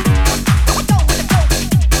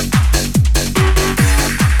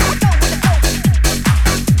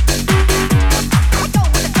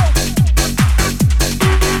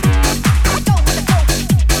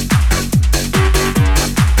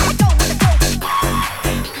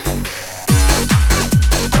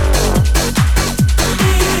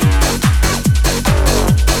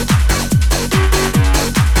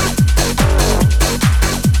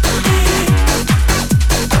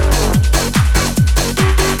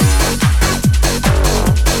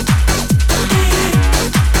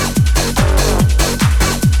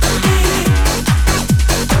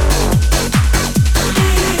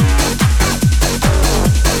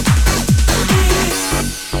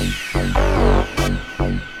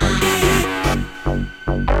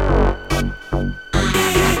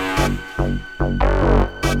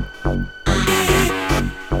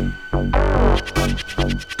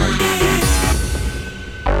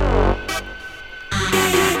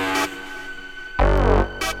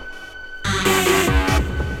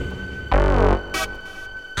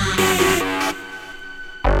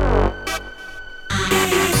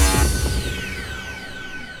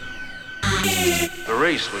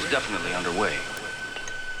 Was definitely underway.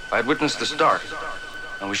 I had witnessed the start,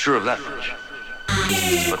 and was sure of that much.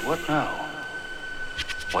 But what now?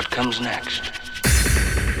 What comes next?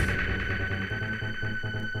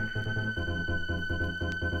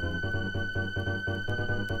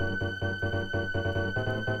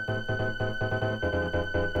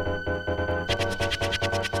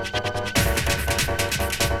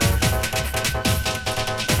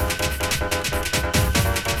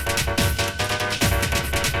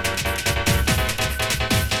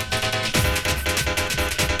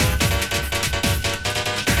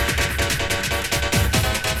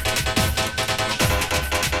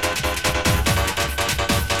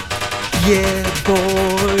 Yeah, boy,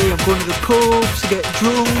 I'm going to the pub to get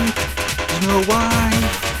drunk. There's no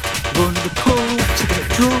wife. I'm going to the pub to get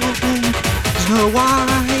drunk. There's no wife.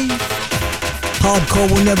 Hardcore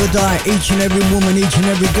will never die. Each and every woman, each and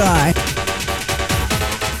every guy.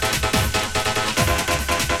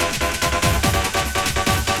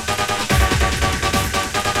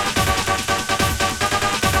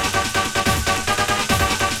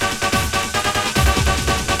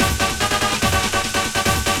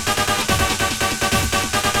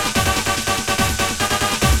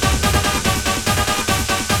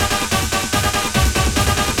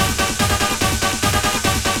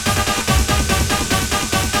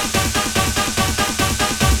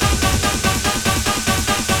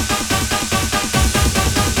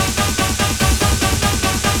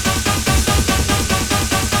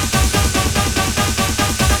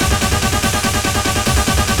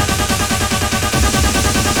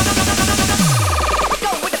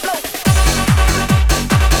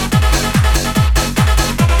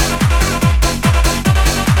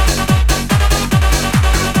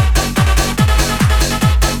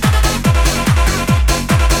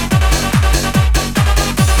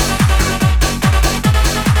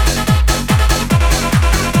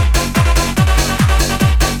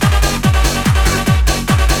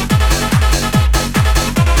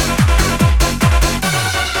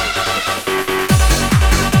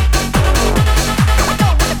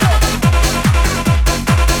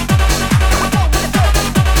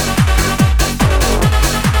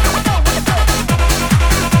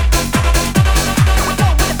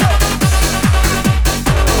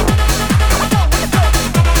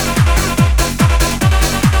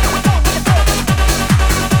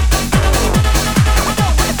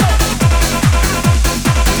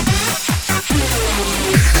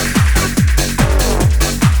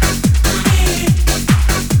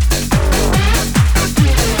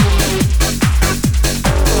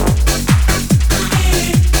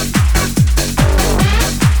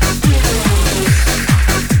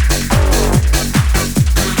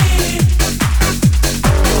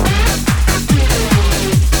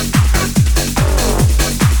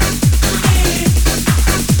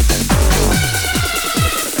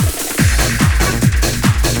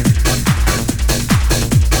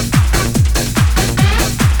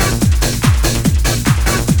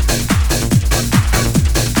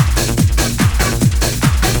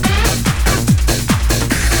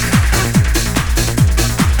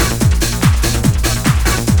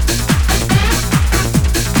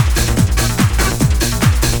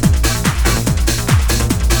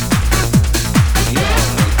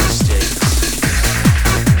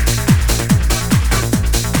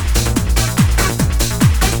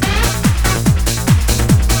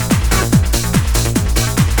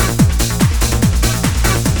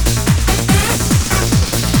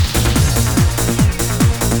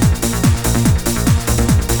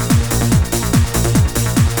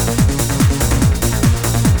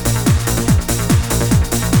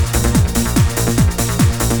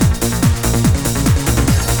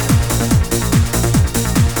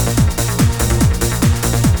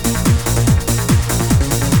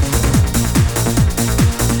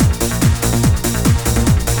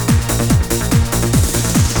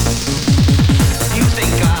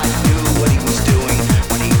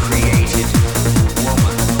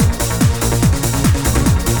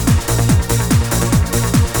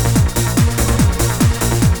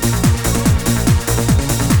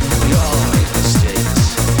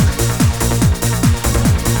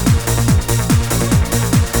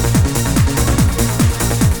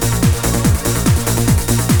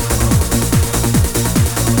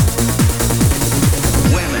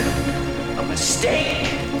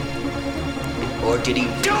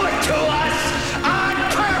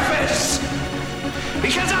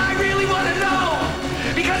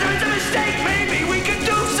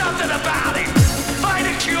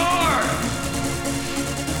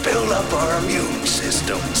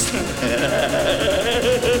 20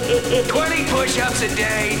 push-ups a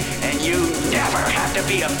day, and you never have to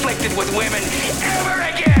be afflicted with women ever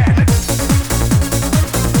again.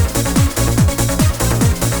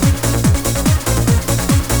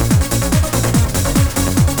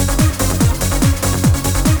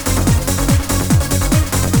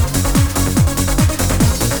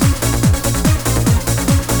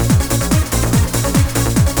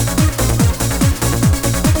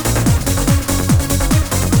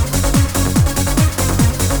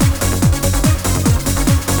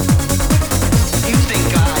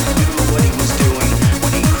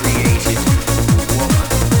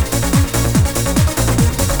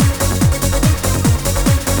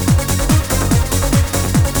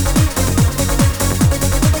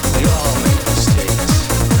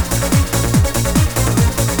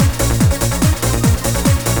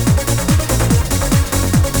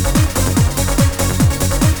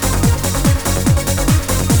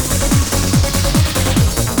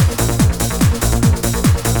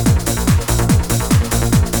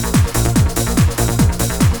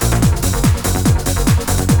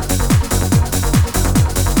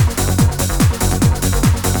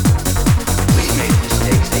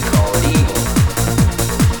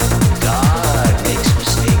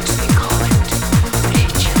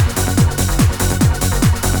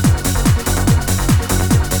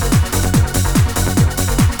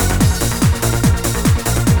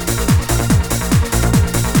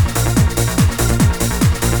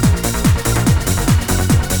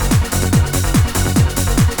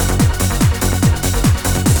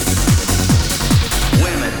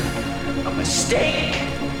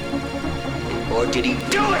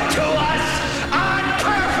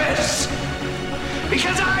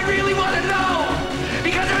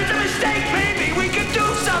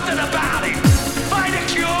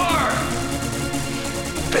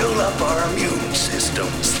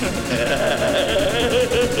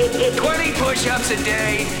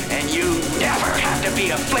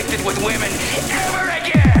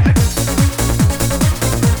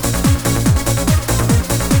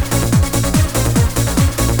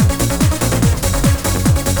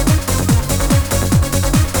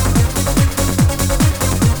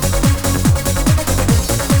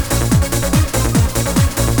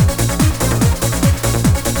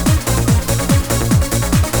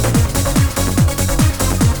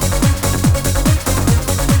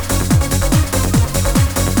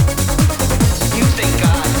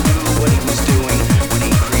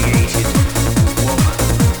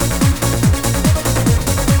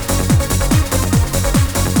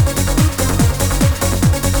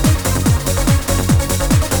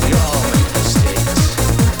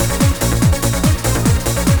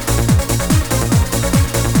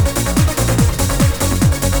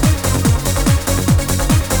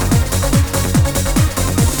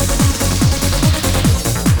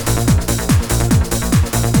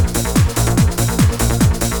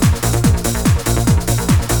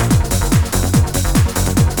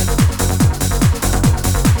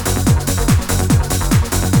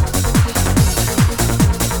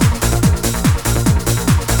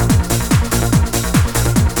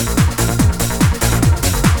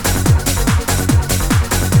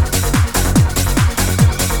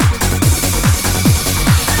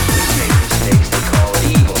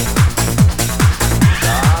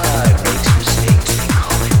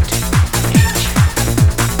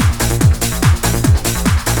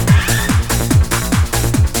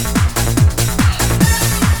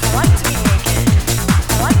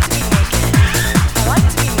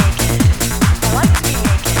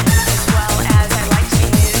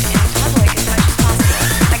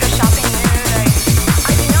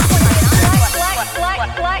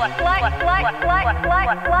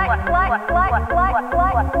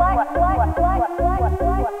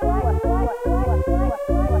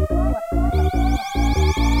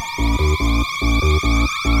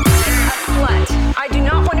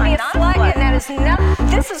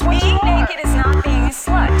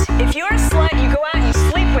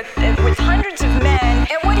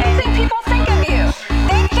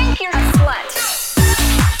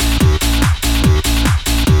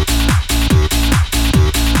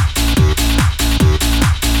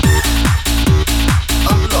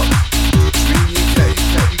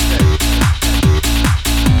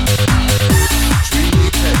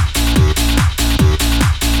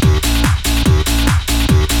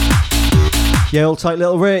 Yeah, all tight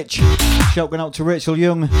little Rich. Shout going out to Rachel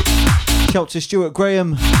Young. Shout to Stuart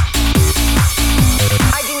Graham.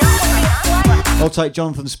 All tight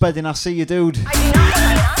Jonathan Spedding, I see you, dude.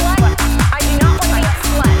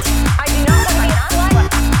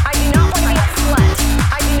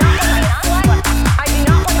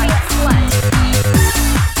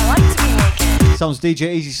 Sounds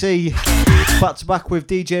DJ Easy C. Back to back with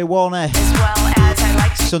DJ Warner.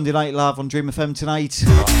 Sunday Night Live on Dream FM tonight.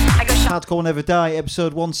 Hardcore Never Die,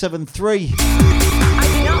 episode 173.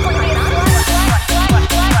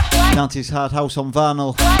 90s Hard House on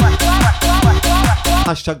Vinyl.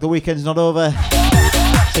 Hashtag the weekend's not over.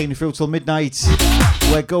 Taking you through till midnight.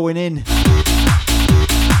 We're going in.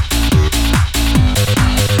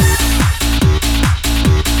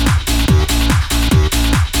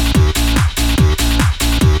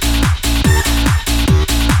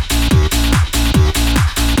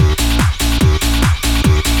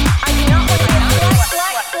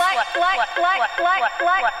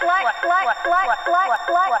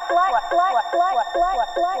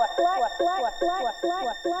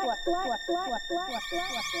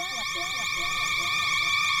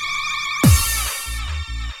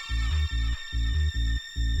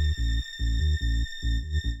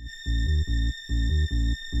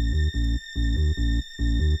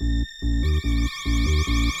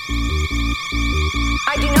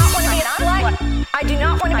 I do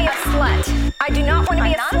not want to be a slut. I do not want to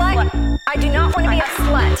be a slut. I do not want to be a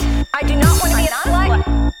slut. I do not want to be a slut.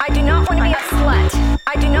 I do not want to be a slut.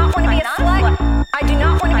 I do not want to be a slut. I do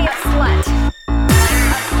not want to be a slut.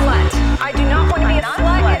 A slut. I do not want to be a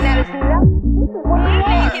slut, and that is not.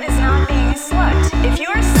 It is not being a slut. If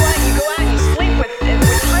you're a slut, you go out and you sleep with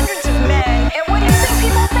hundreds of men, and what do you think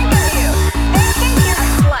people think of you? They think you're a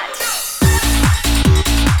slut.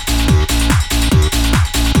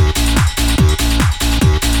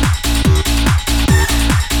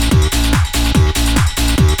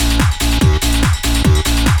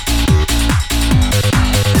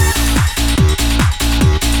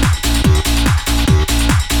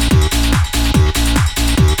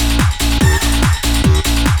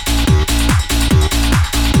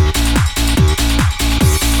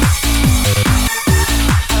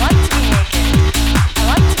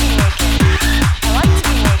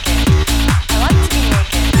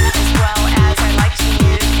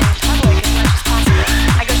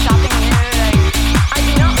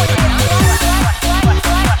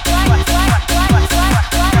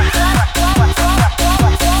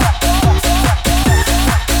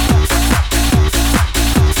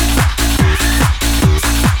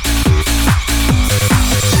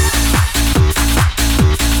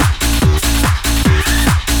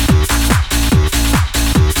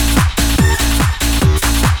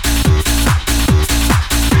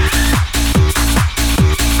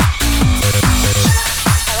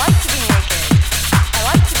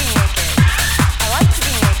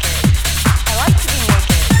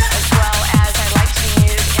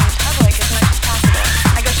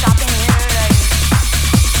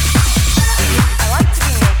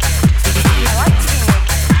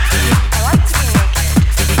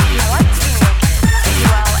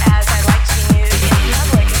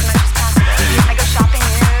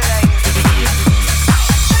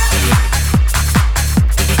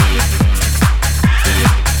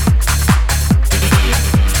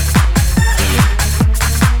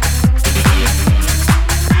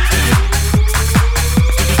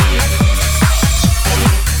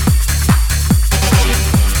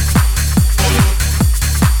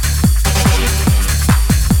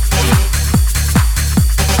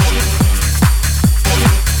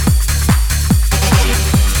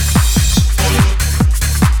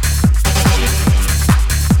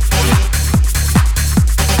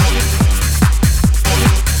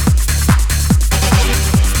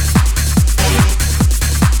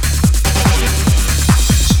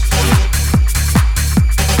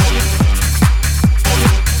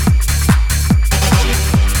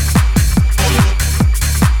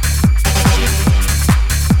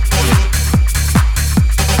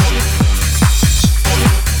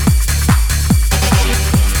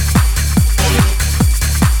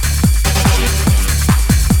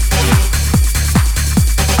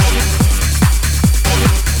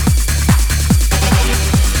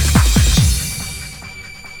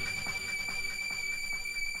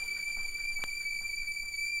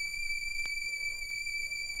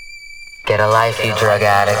 Get a life, you drug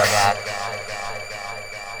addicts.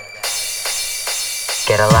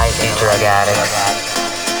 Get a life, you drug addicts.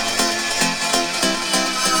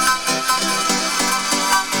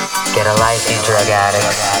 Get a life, you drug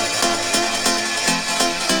addicts.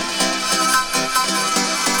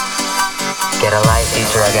 Get a life, you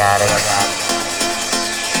drug addicts.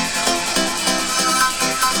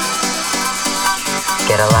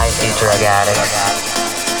 Get a life, you drug addicts.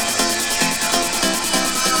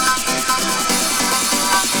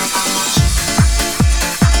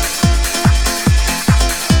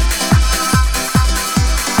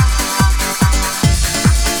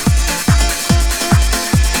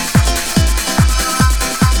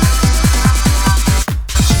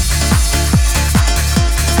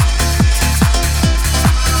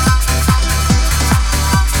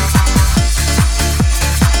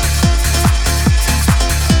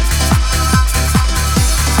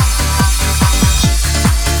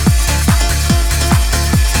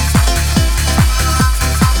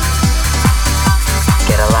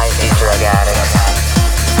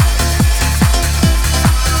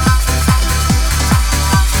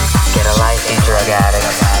 addict.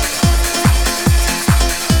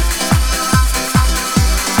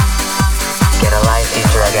 Get a life, you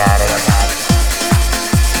drug addict.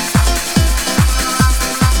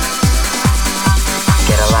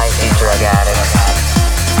 Get a life, you drug addict.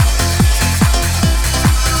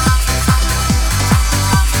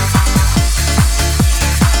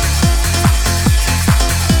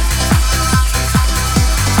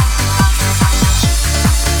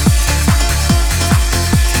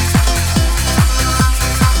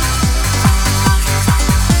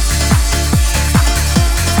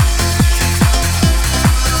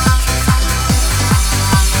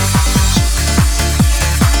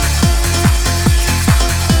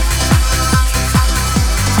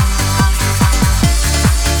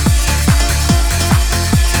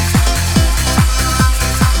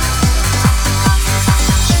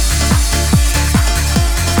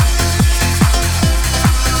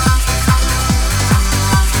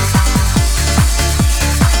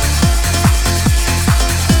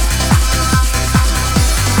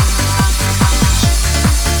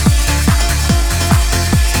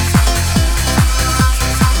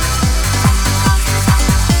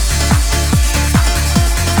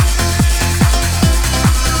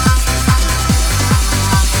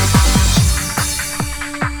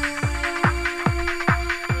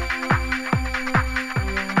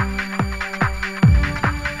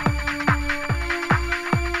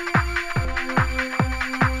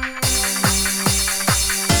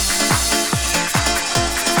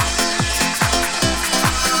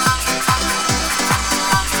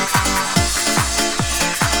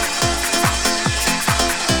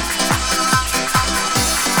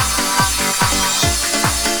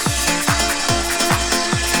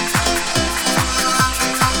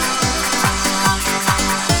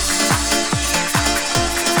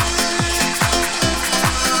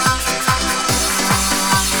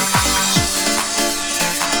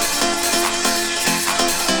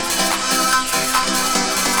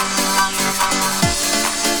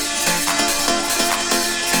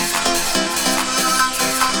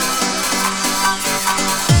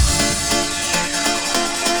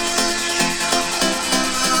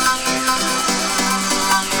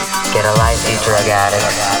 Get a life, you drug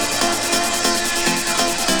addict.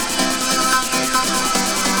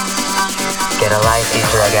 Get a life, you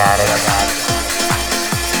drug addict.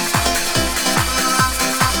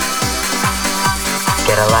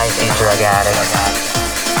 Get a life, you drug addict.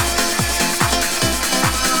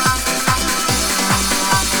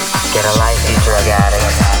 Get a life, you drug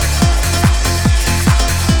addict.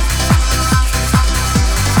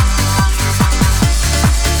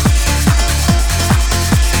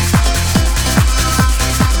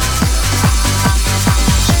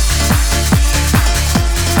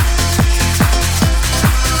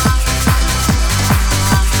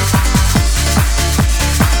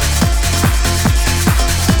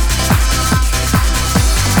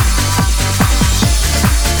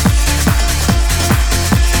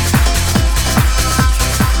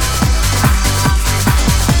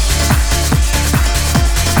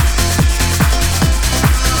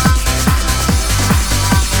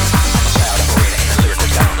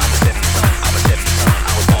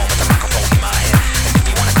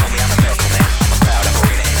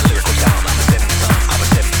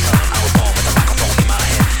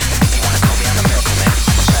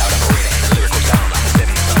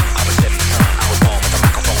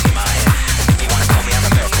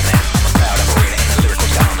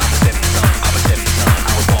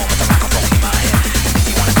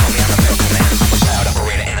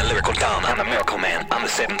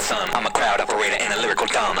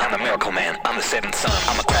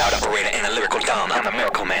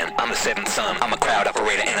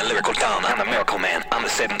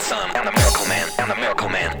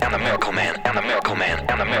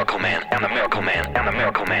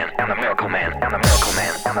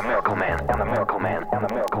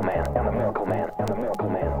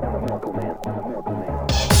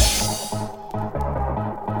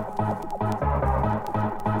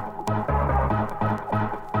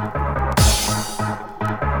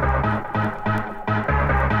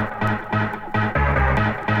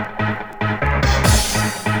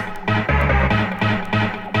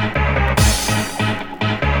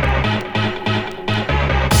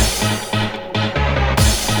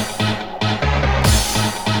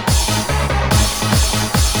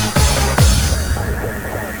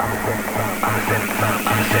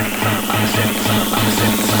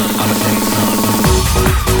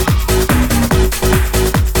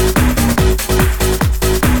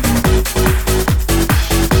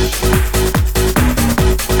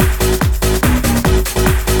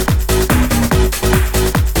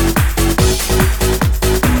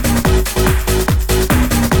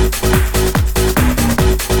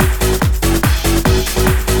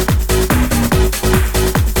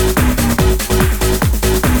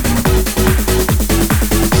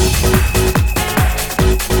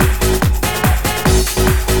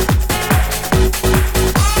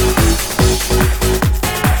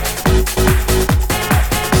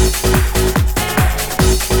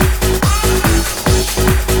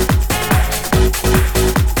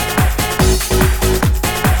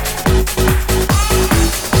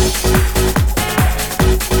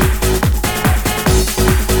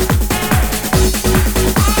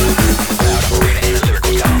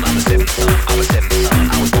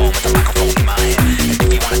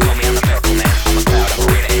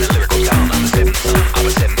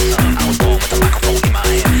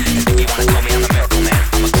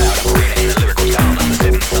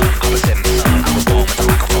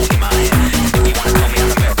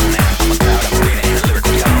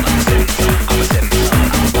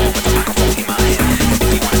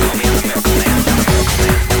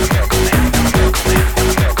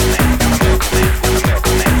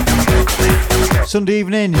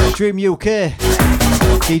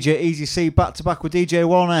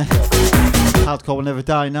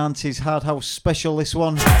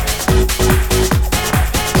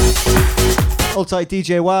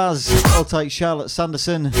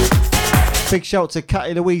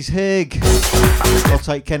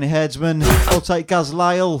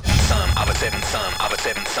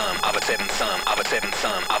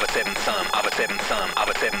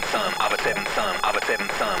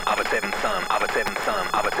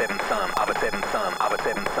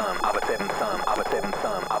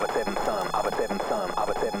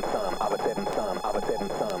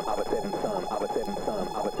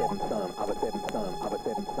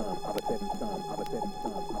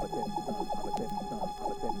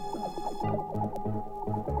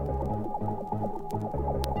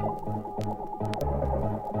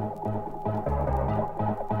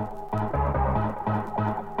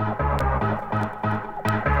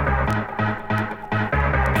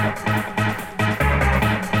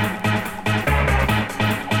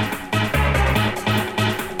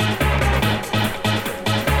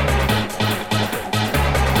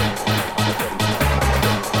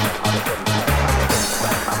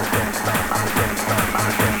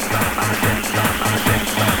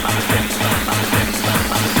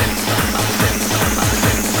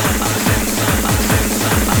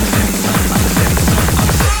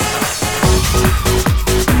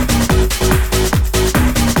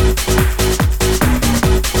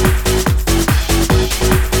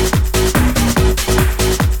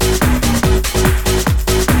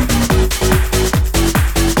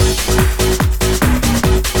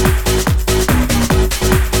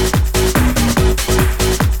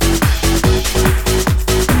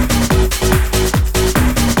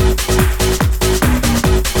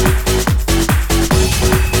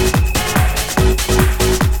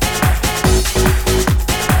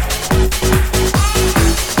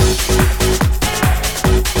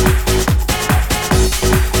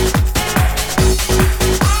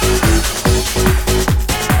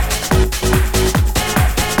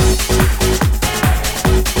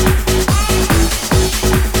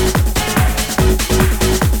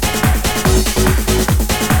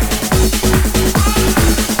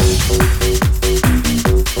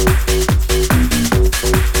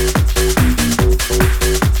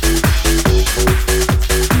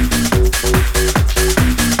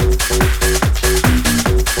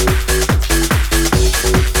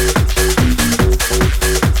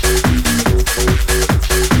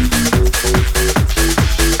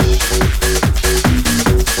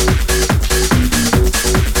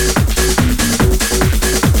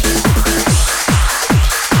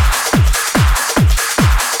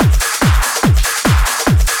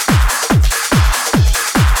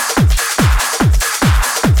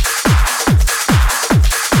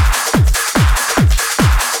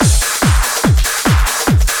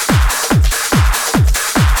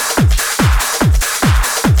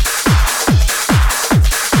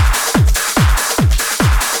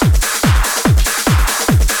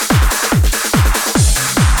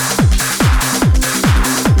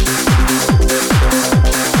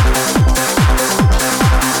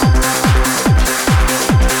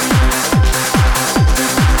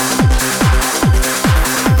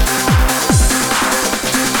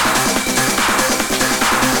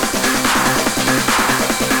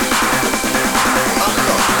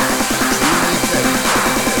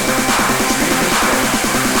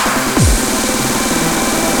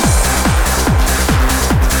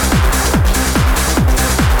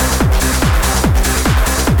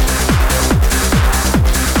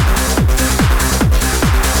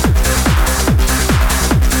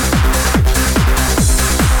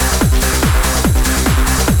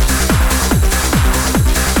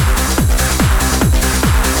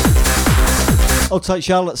 I'll take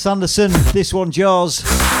Charlotte Sanderson, this one Jaws.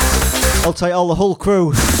 I'll take all the Hull crew,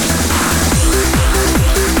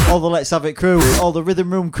 all the Let's Have It crew, all the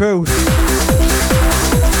Rhythm Room crew,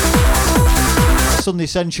 Sunday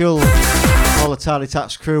Central, all the Tardy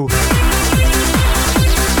Taps crew,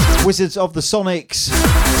 Wizards of the Sonics.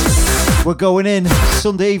 We're going in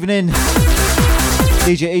Sunday evening.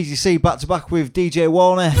 DJ Easy C back to back with DJ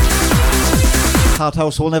Warner. Hard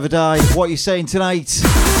House Will Never Die. What are you saying tonight?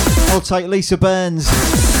 I'll take Lisa Burns.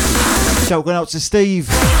 Shout going out to Steve.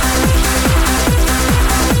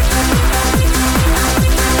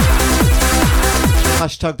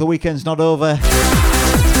 Hashtag the weekend's not over.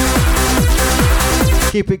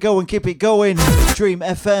 Keep it going, keep it going. Dream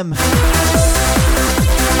FM.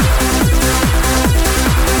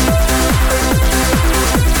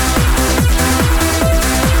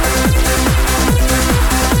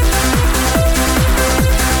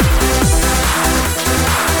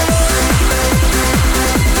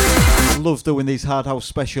 love doing these Hard House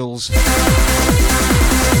specials.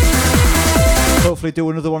 Hopefully do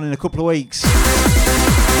another one in a couple of weeks.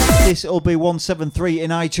 This will be 173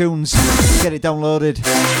 in iTunes. Get it downloaded.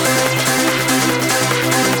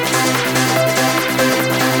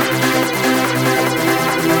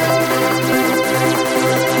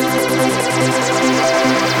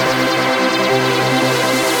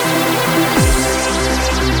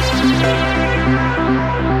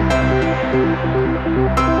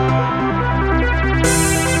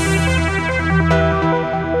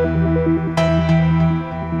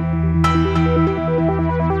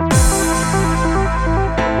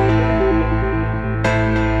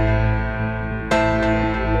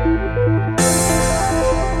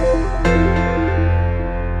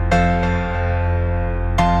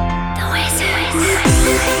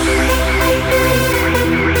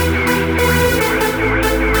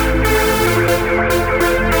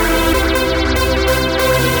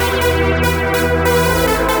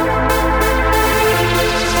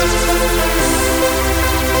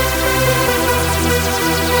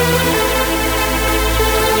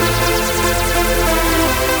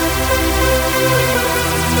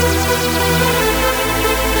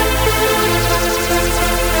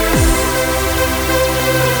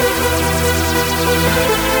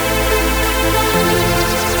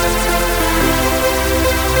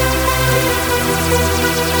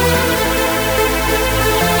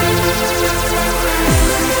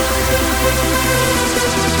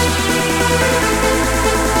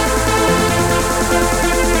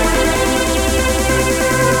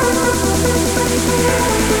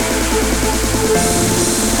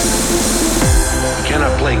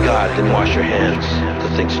 Then wash your hands of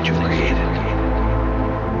the things that you've created.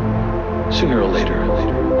 Sooner or later,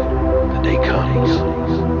 the day comes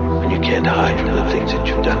when you can't hide from the things that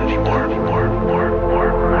you've done anymore.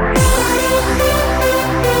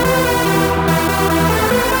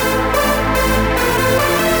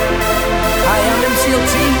 Hi, I'm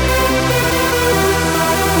MCLT.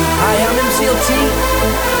 Hi, I'm MCLT.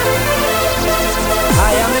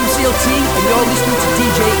 Hi, I'm MCLT, and you're listening to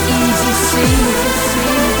DJ Easy C.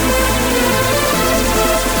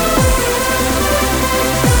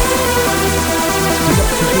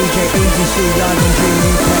 DJ Easy C live on Dream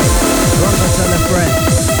UK. Run and tell a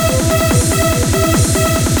friend.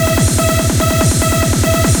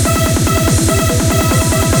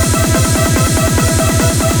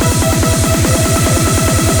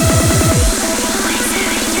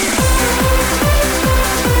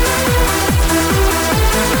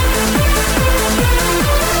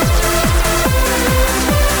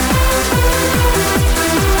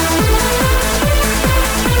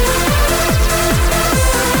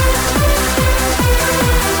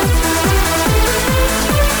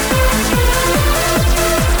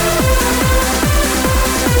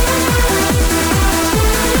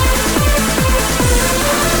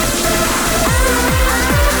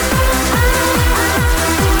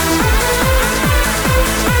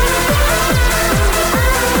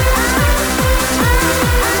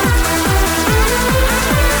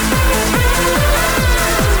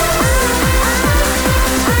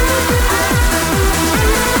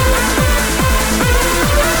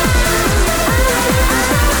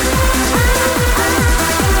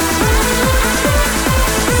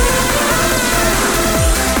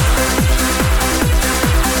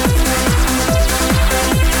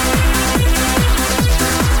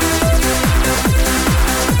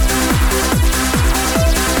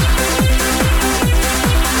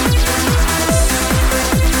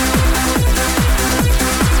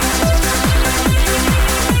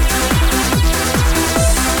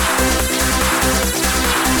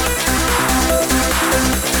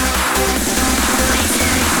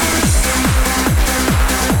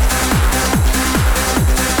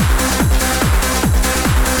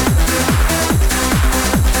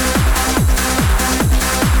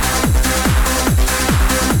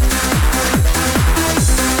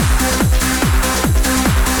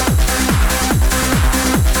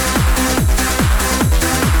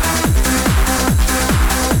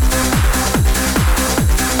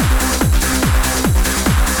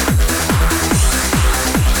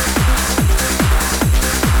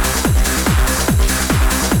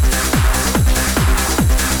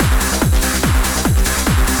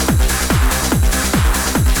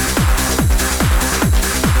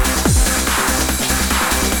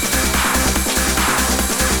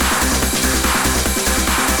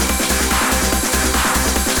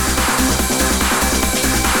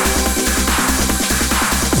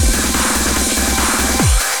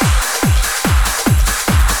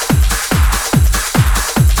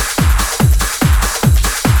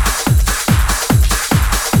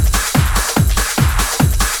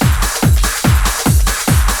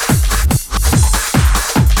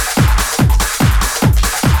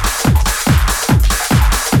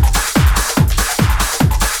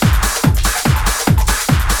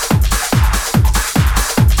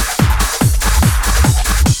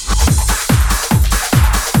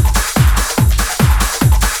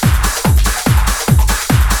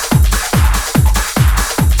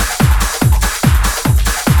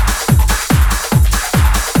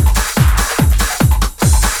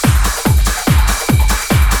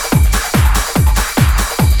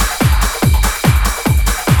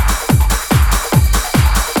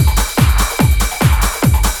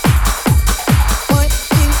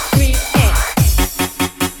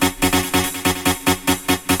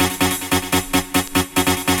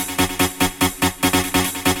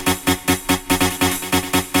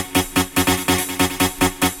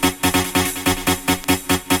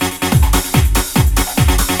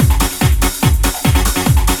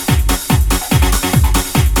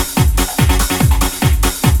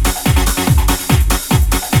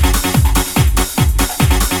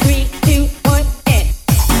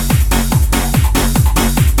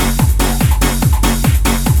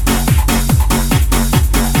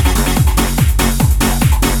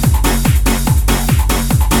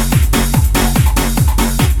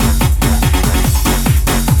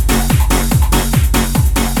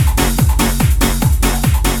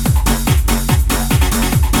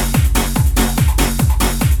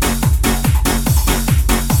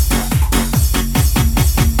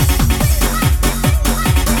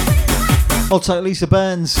 Hold tight, Lisa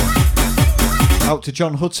Burns. Out to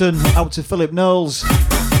John Hutton. Out to Philip Knowles.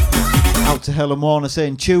 Out to Helen Warner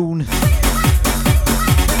saying tune.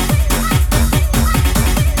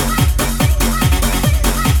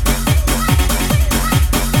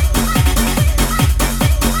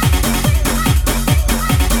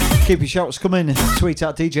 Keep your shouts coming. Tweet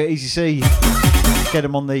at DJ Easy C. Get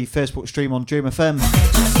them on the Facebook stream on Dream FM.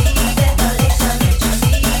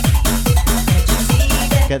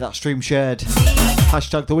 Get that stream shared.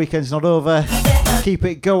 Hashtag the weekend's not over. Keep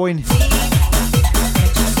it going.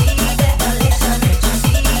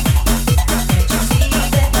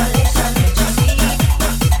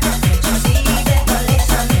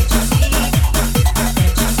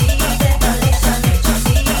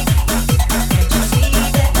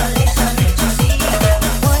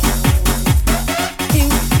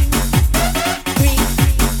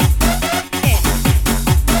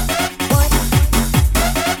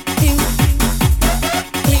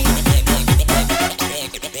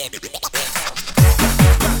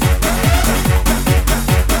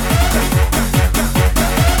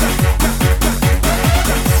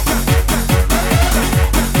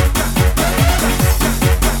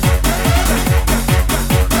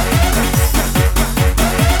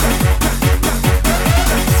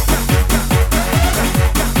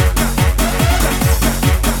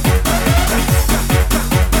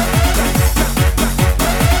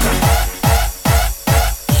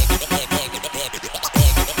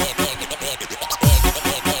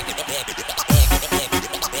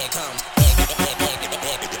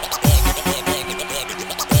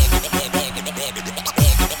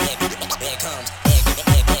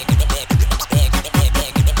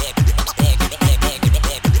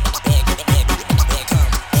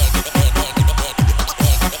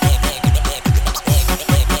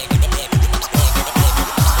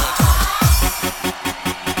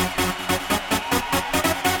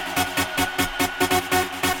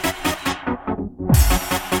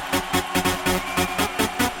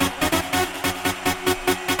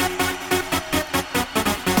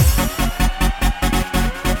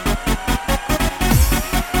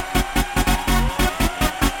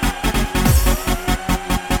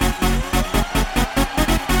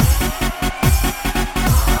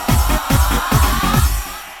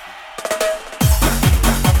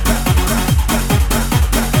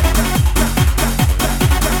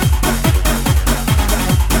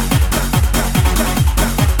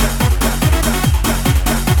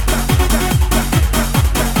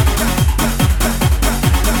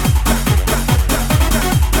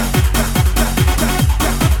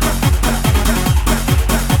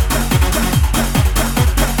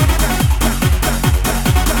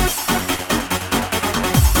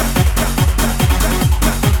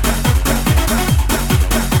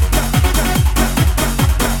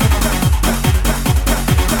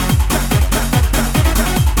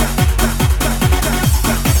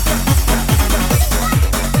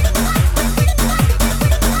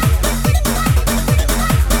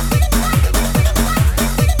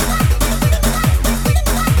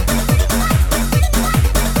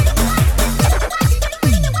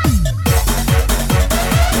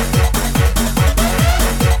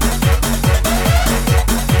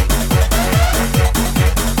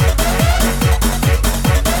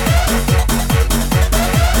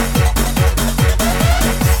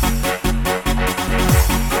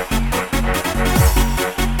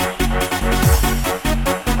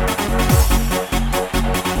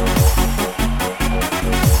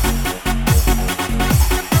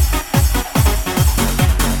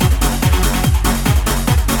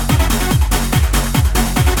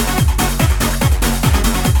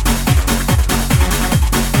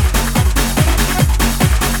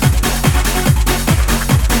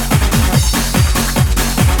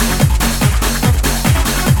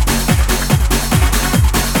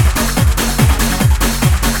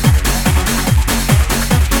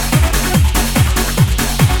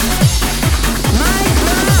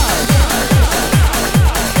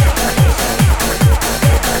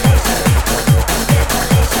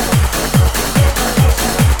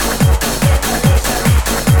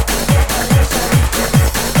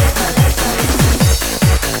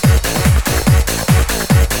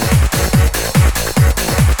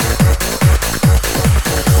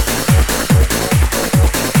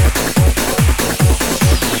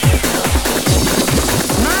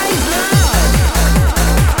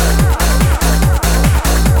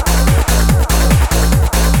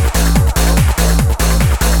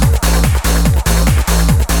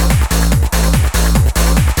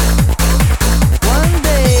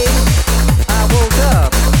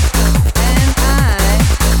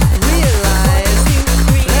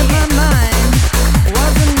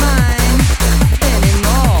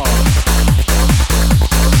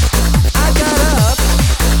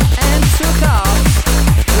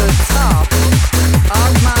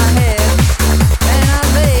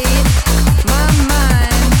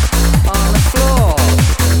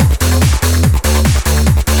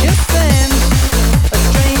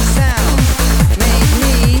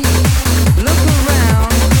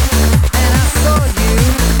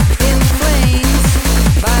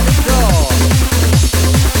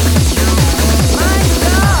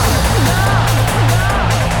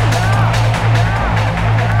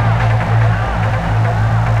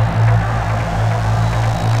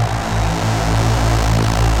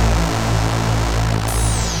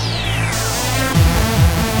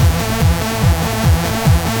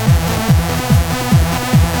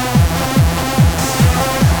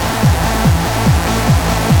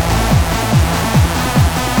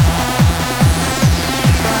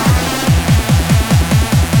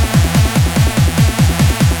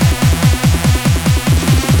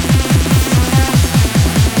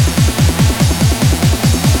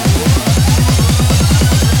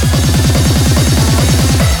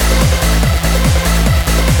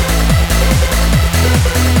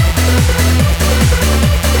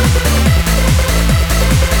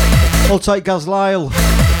 Hold tight, Gaz Lyle.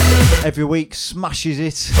 Every week smashes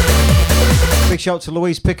it. Big shout out to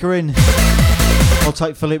Louise Pickering. Hold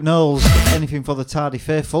tight, Philip Knowles. Anything for the tardy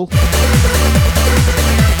faithful.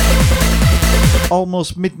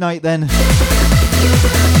 Almost midnight then.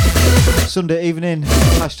 Sunday evening.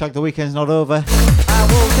 Hashtag the weekend's not over. I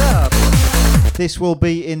woke up. This will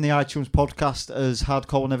be in the iTunes podcast as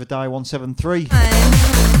Hardcore Will Never Die 173.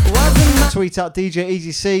 Tweet at DJ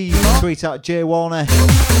Easy C. Tweet at Jay Warner.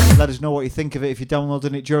 Let us know what you think of it if you're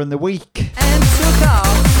downloading it during the week. And took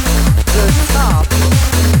off the top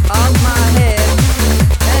of my head.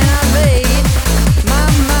 And I made my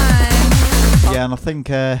mind. Yeah, and I think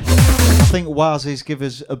Wazzy's give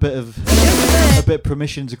us a bit of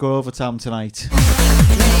permission to go overtime tonight.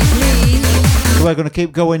 So we're going to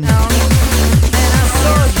keep going for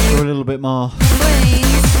a little bit more.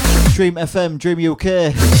 Dream FM, Dream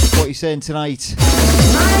UK. What are you saying tonight?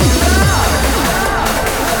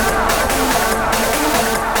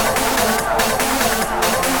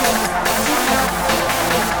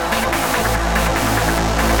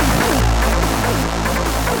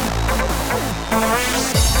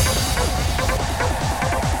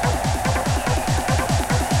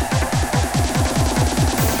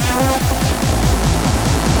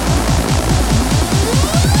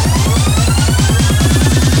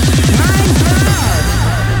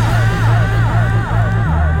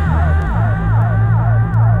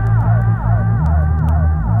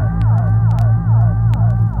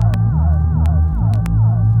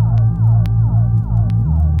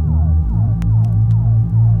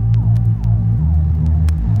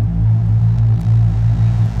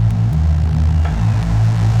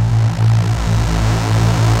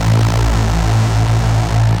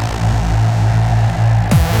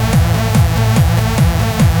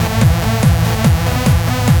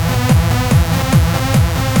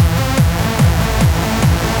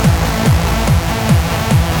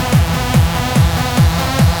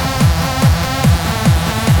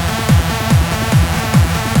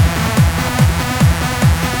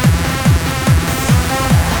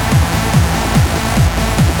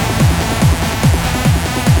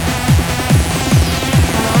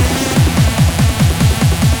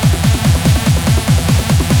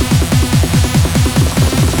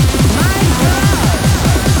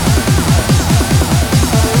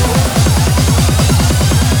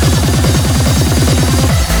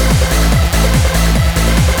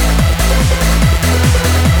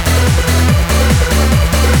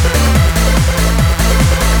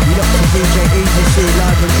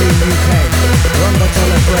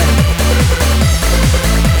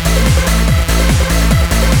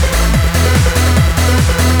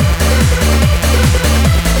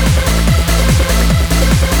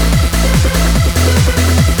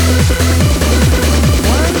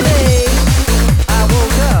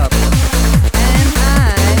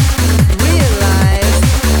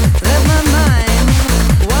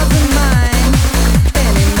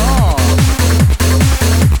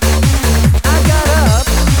 I got up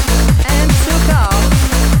and took off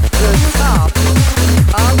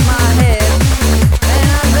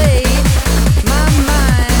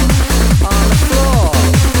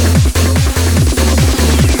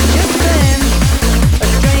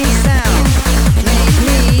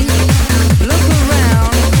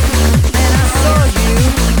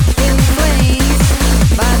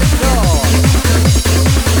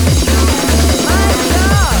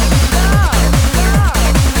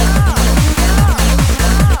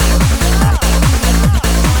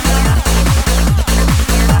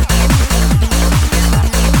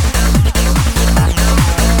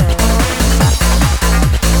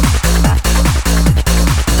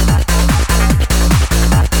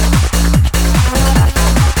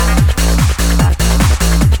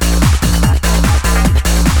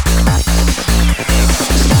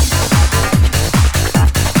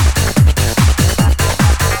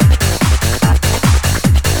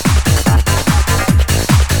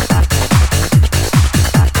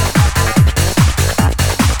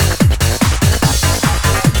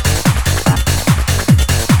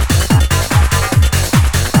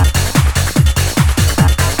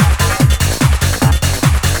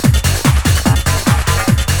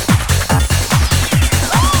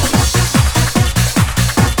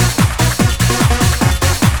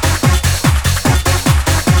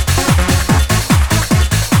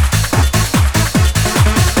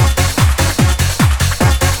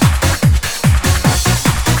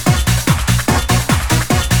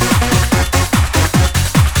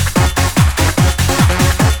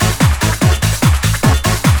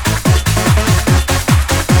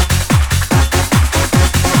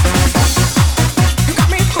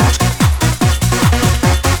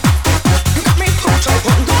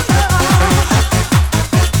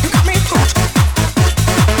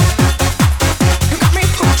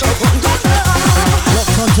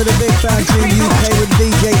Found Dream UK with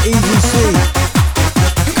DJ Easy C.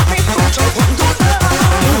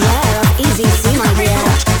 Beware of Easy C, my dear.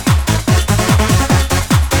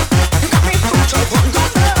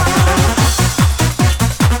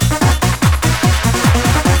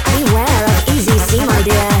 Beware of Easy C, my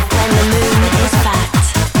dear, when the moon is fat.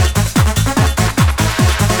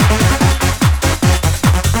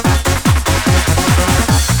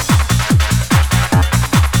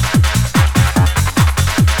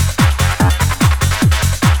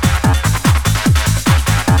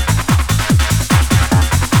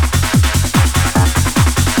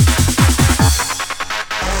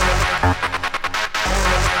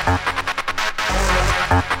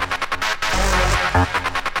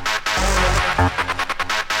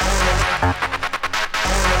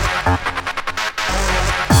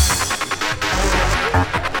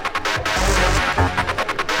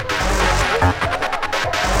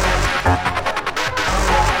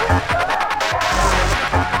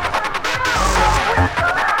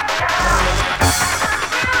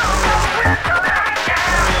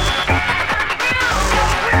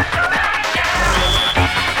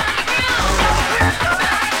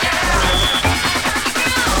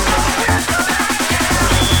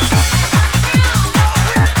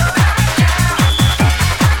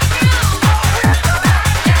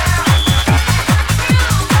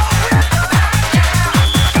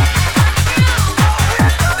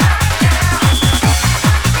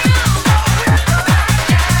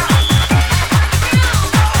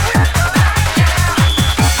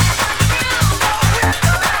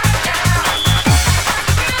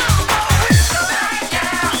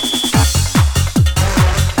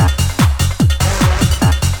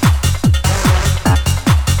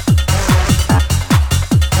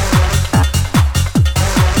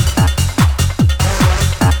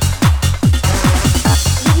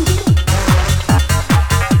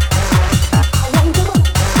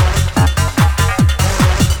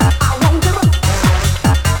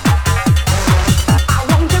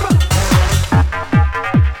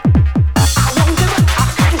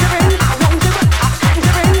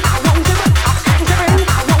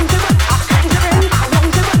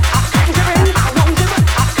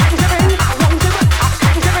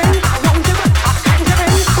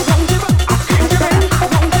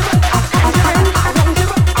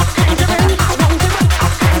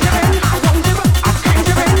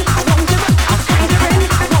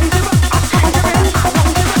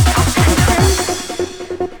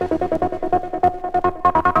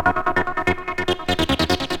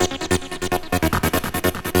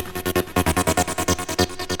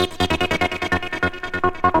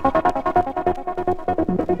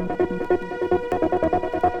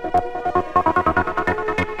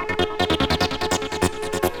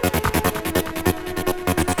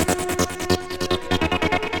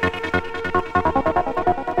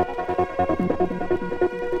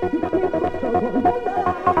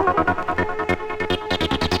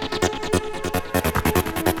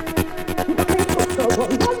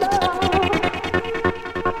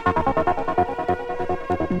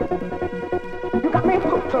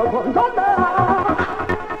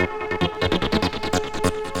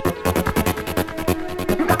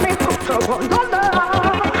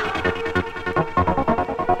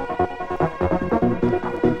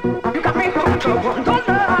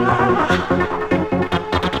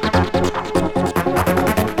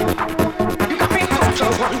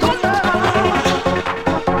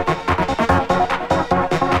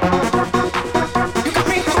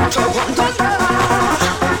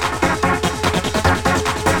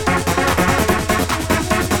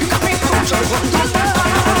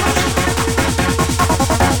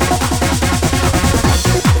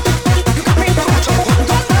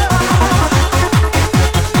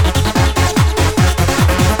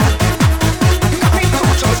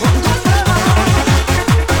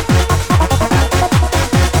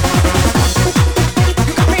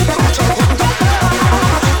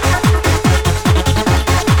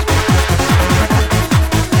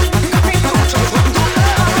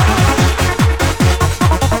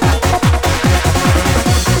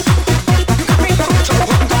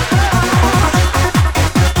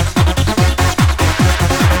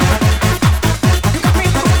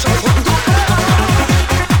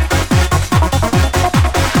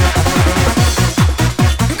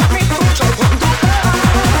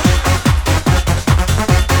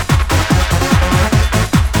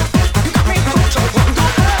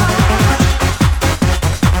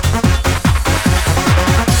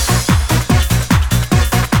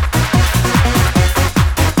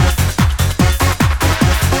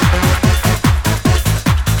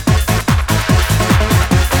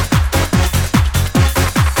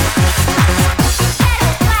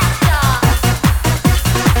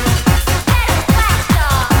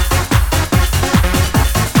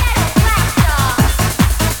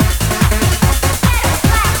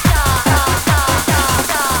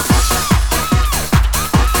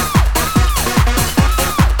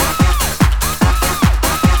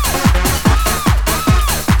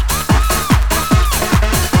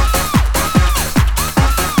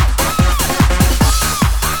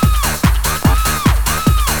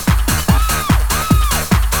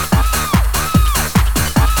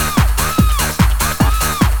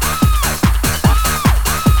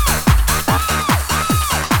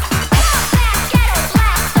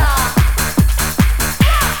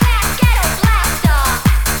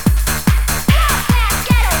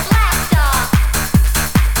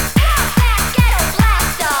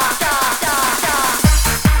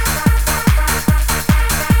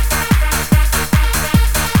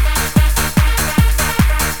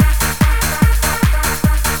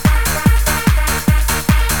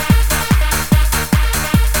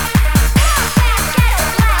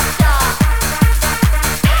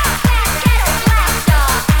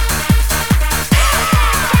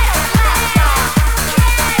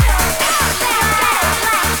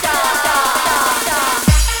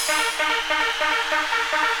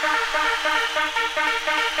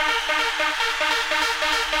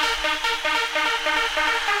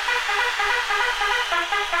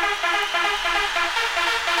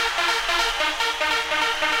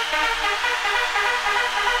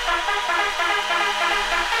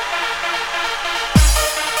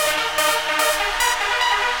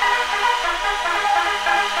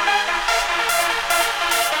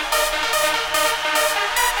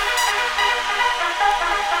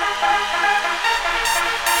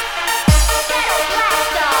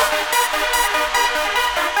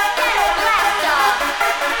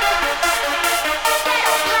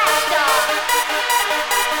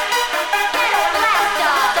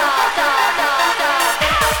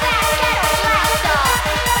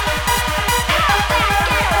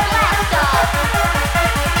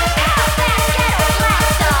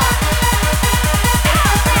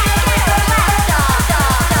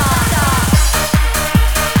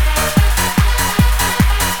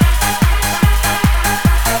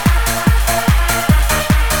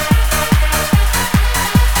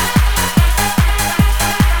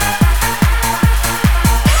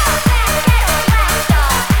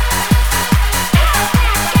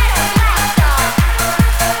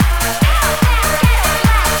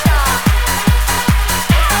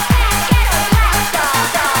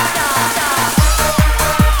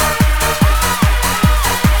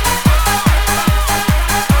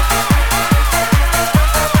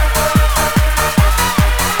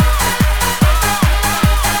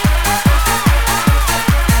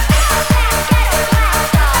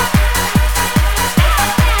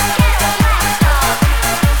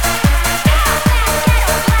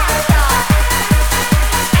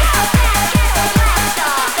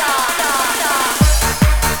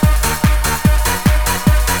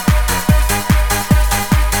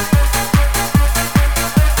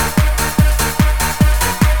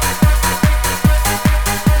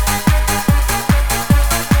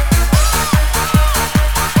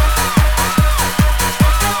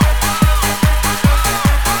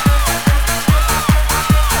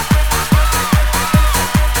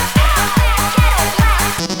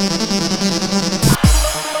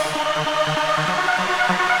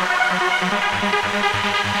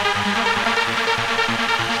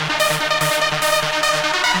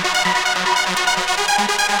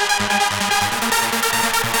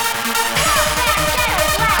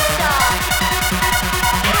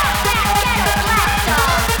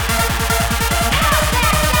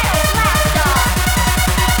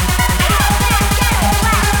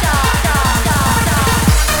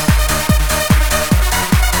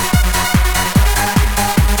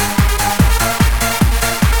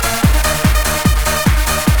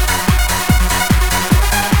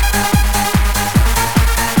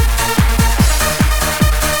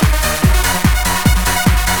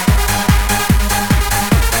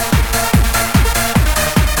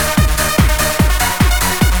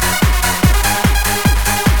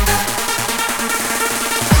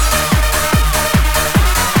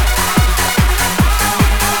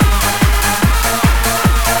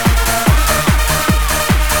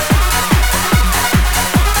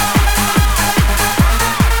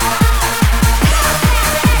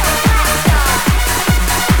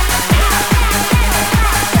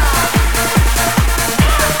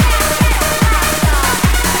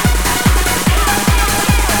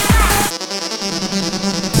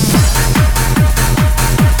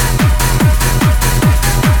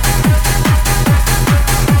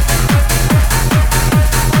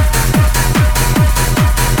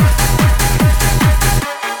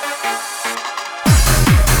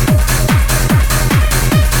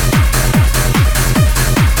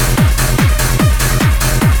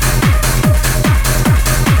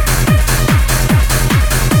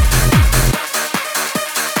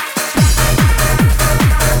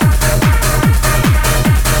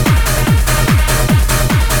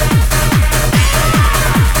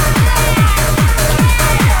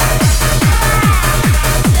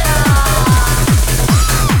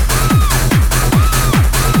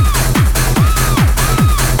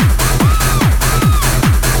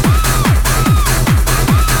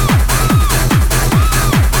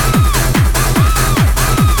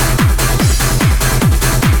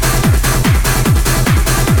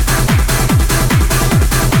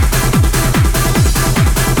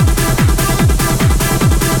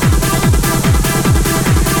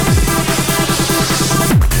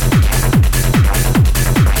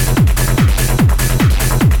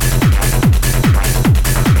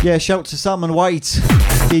 Yeah, shout to Salmon White,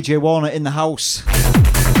 DJ Warner in the house.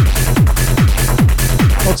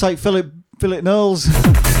 I'll take Philip Knowles,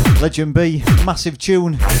 Legend B, massive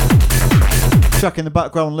tune. Track in the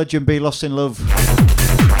background, Legend B, Lost in Love.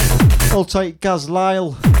 I'll take Gaz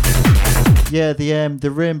Lyle. Yeah,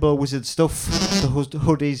 the Rainbow Wizard stuff, the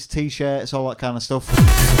hoodies, t-shirts, all that kind of stuff.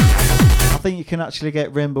 I think you can actually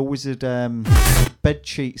get Rainbow Wizard bed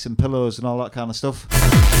sheets and pillows and all that kind of stuff.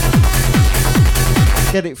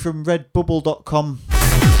 Get it from redbubble.com.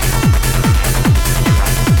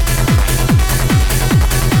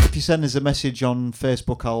 If you send us a message on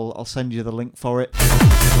Facebook, I'll send you the link for it.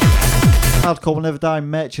 Hardcore Will Never Die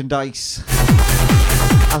merchandise,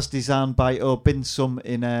 as designed by Obinsum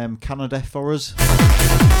in Canada for us.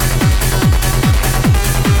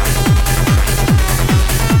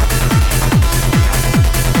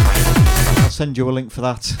 I'll send you a link for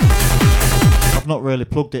that. I've not really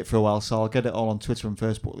plugged it for a while, so I'll get it all on Twitter and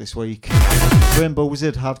Facebook this week. Rainbow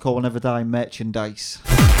Wizard, Hardcore Will Never Die merchandise.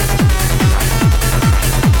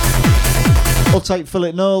 I'll take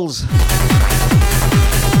Philip Knowles.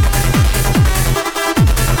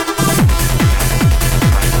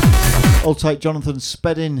 I'll take Jonathan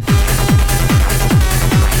Spedding.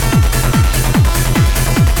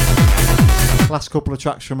 Last couple of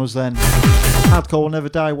tracks from us then. Hardcore Will Never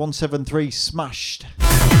Die, 173, Smashed.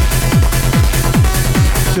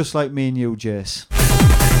 Just like me and you, Jace.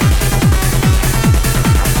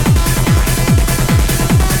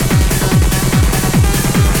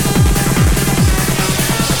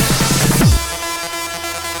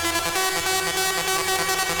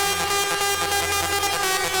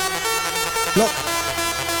 Look.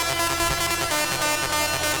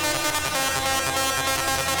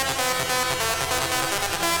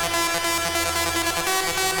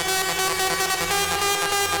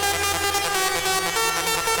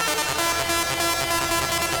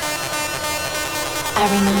 I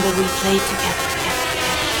remember we played together.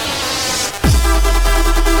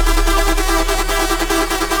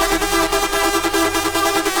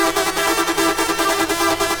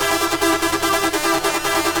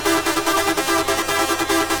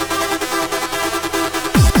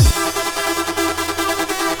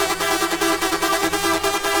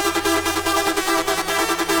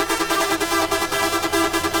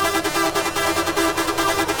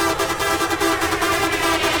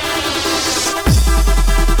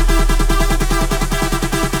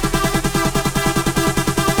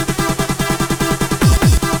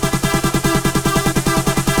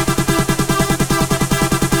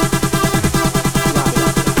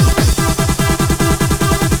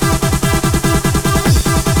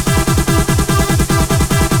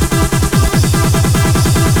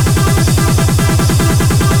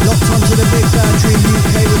 Dream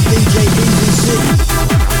UK with DJ EZC.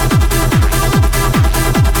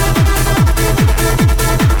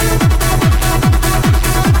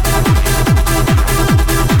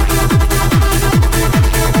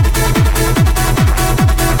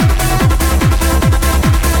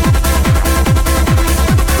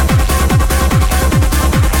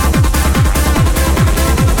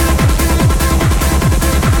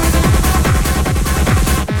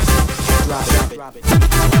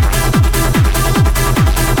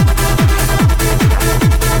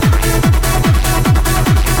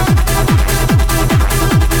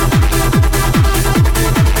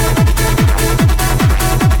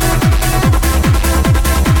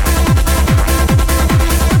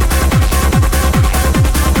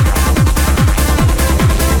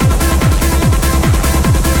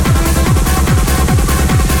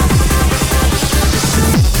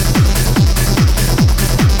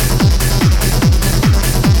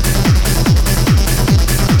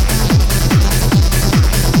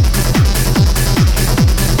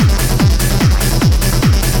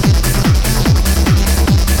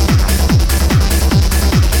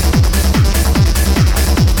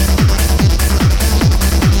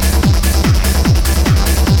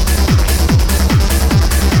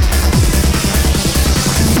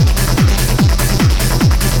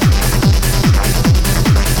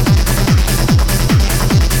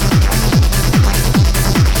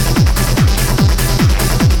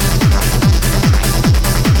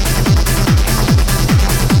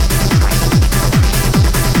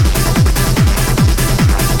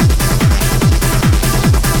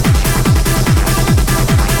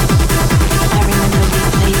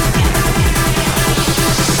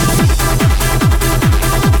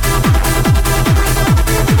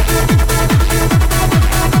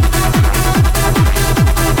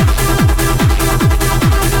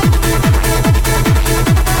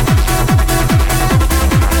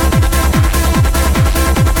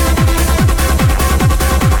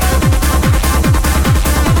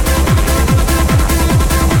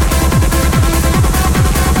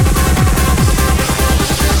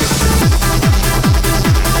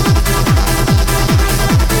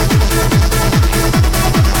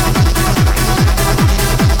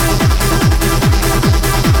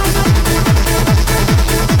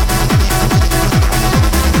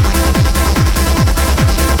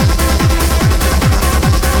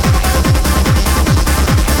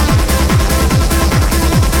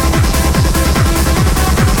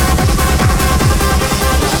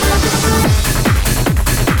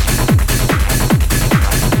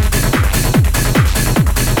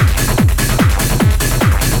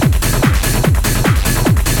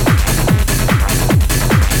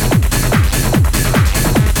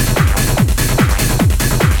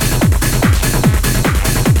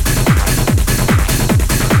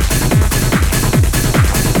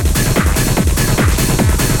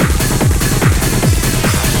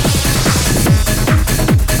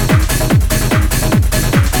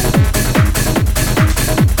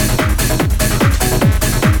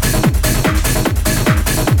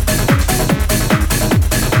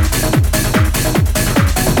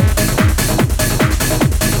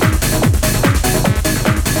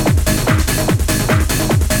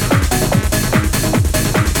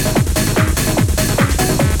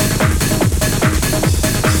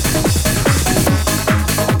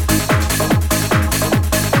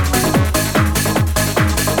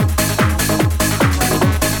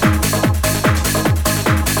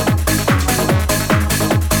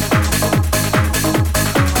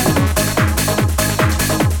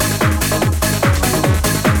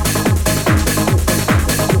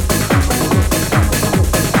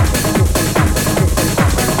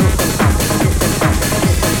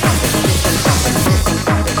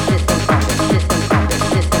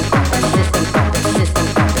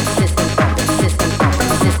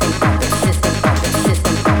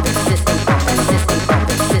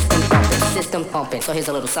 So here's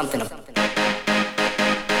a little something.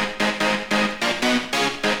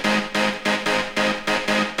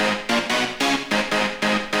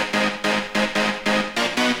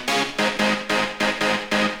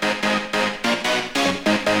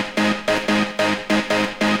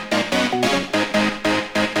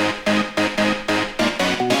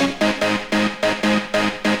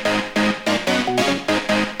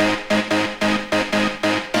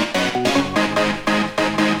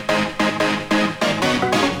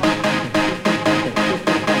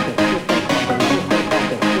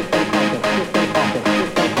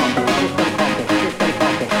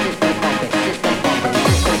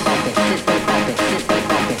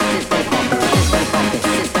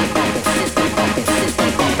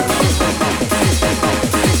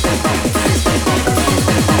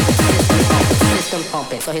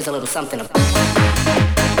 So here's a little something about system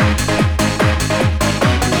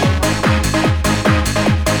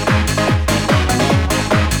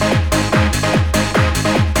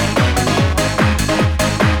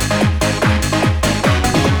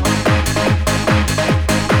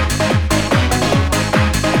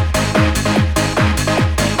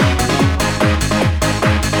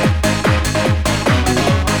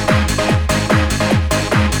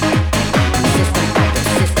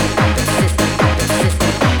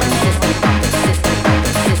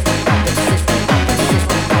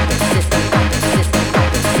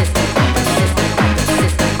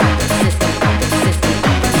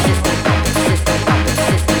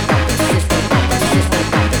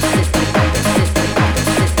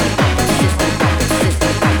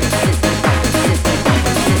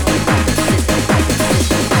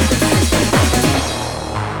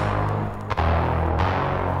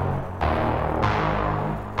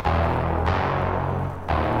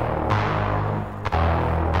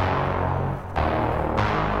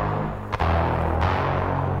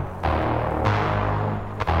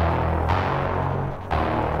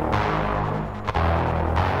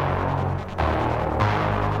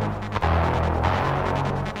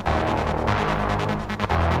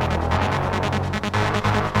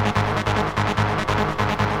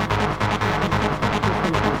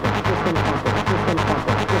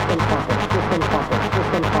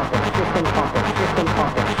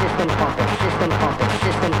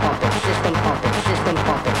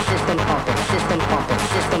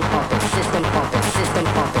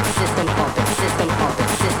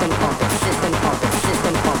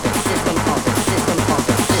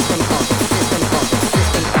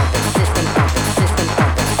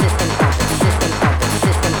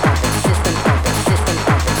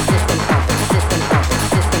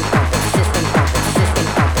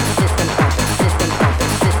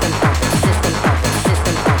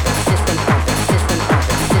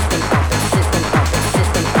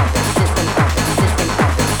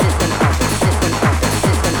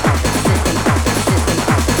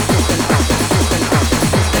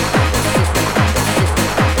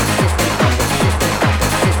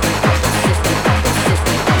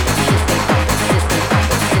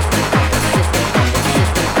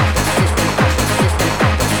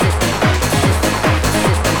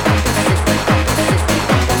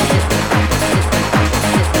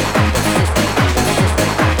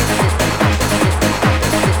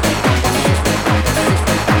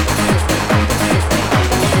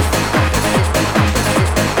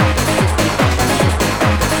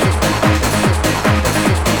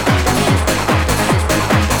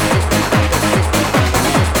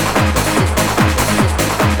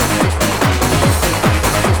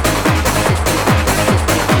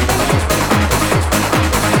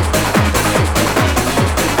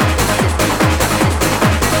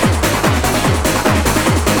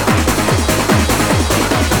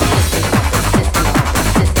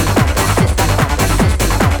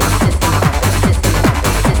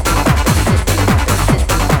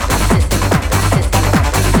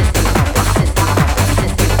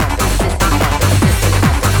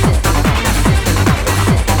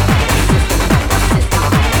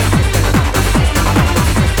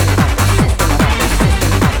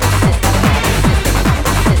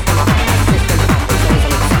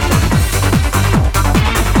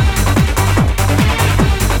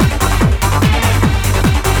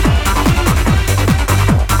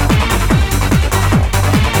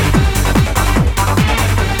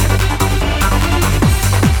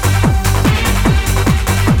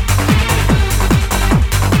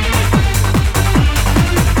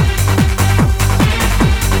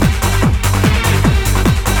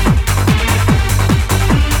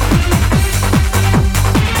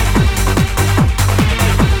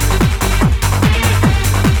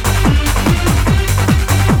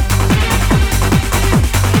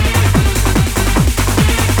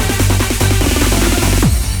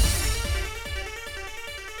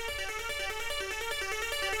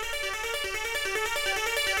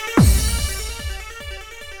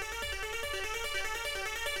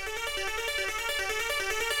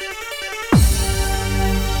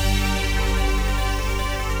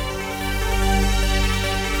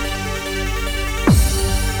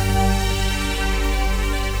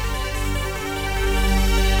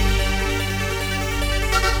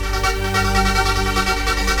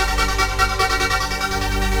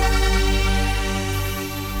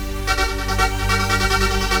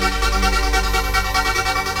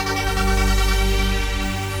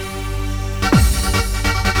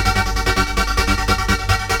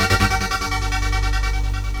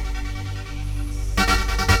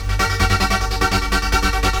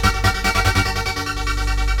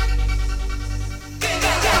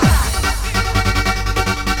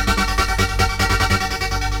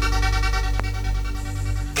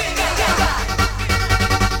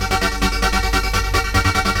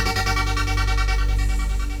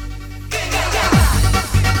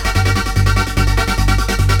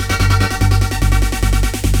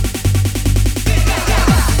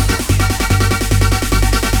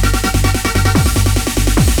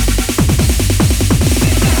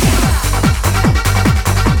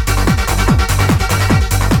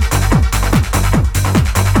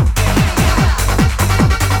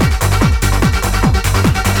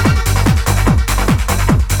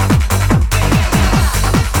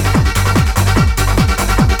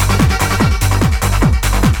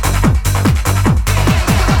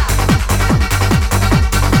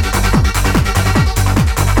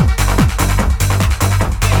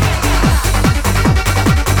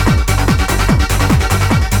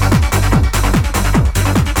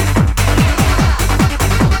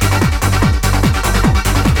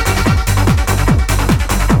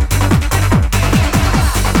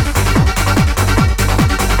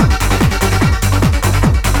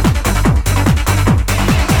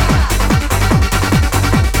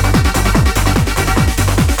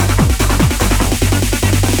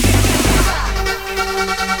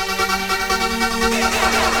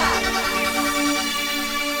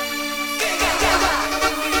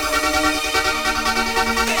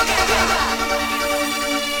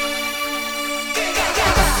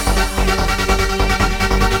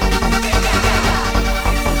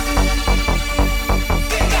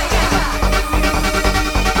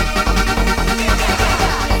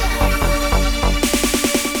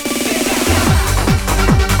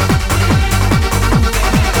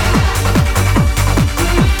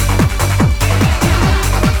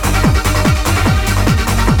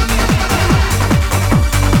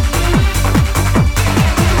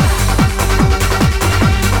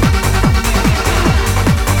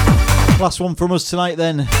Last one from us tonight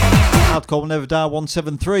then. Hardcore Will Never Die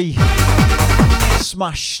 173.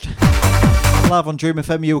 Smashed. Live on Dream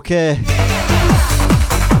FM UK.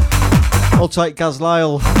 Hold tight, Gaz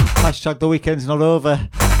Lyle. Hashtag the weekend's not over.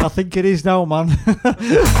 I think it is now, man.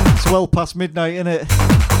 It's well past midnight, innit?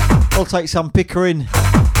 Hold tight, Sam Pickering.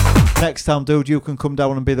 Next time, dude, you can come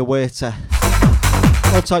down and be the waiter.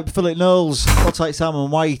 Hold tight, Philip Knowles. Hold tight,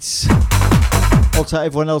 Simon White. Hold tight,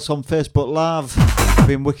 everyone else on Facebook Live. It's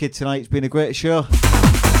been wicked tonight. It's been a great show.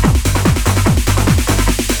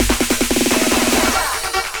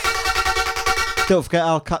 Don't forget,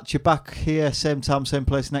 I'll catch you back here, same time, same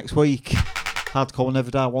place next week. Hardcore Will Never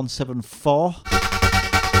Die 174.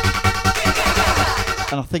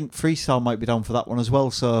 And I think Freestyle might be down for that one as well,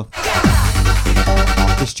 so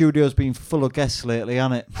the studio's been full of guests lately,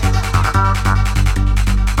 hasn't it?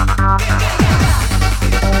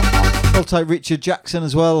 Hold tight, Richard Jackson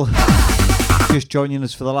as well. Just joining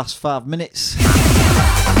us for the last 5 minutes.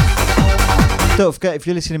 Don't forget, if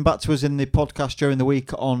you're listening back to us in the podcast during the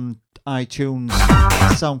week on iTunes,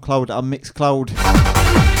 SoundCloud and Mixcloud,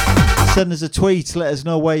 send us a tweet, let us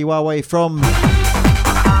know where you are, where you're from.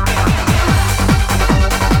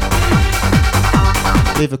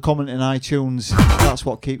 Leave a comment in iTunes, that's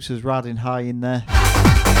what keeps us riding high in there.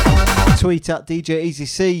 Tweet at DJ Easy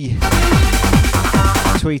C.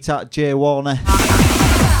 Tweet at Jay Warner.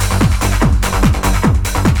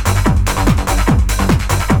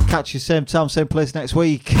 Catch you same time, same place next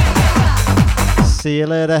week. See you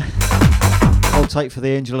later. Hold tight for the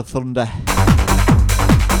Angel of Thunder.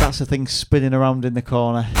 That's the thing spinning around in the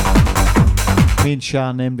corner. Me and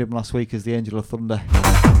Sean named him last week as the Angel of Thunder.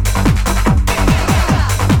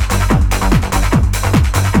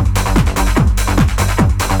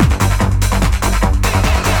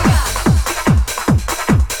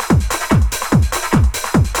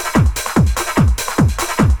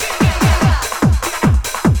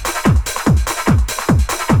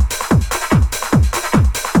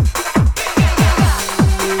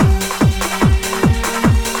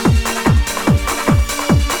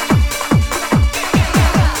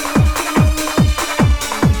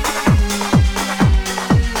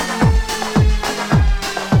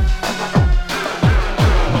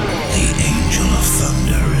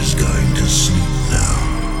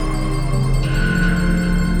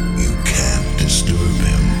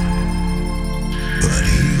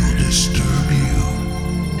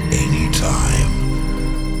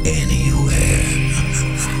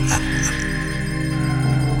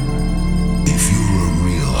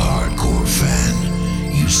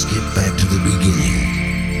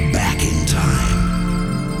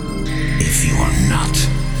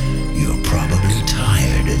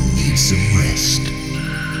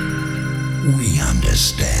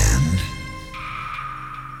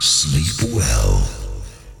 Sleep well,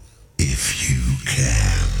 if you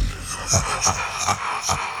can.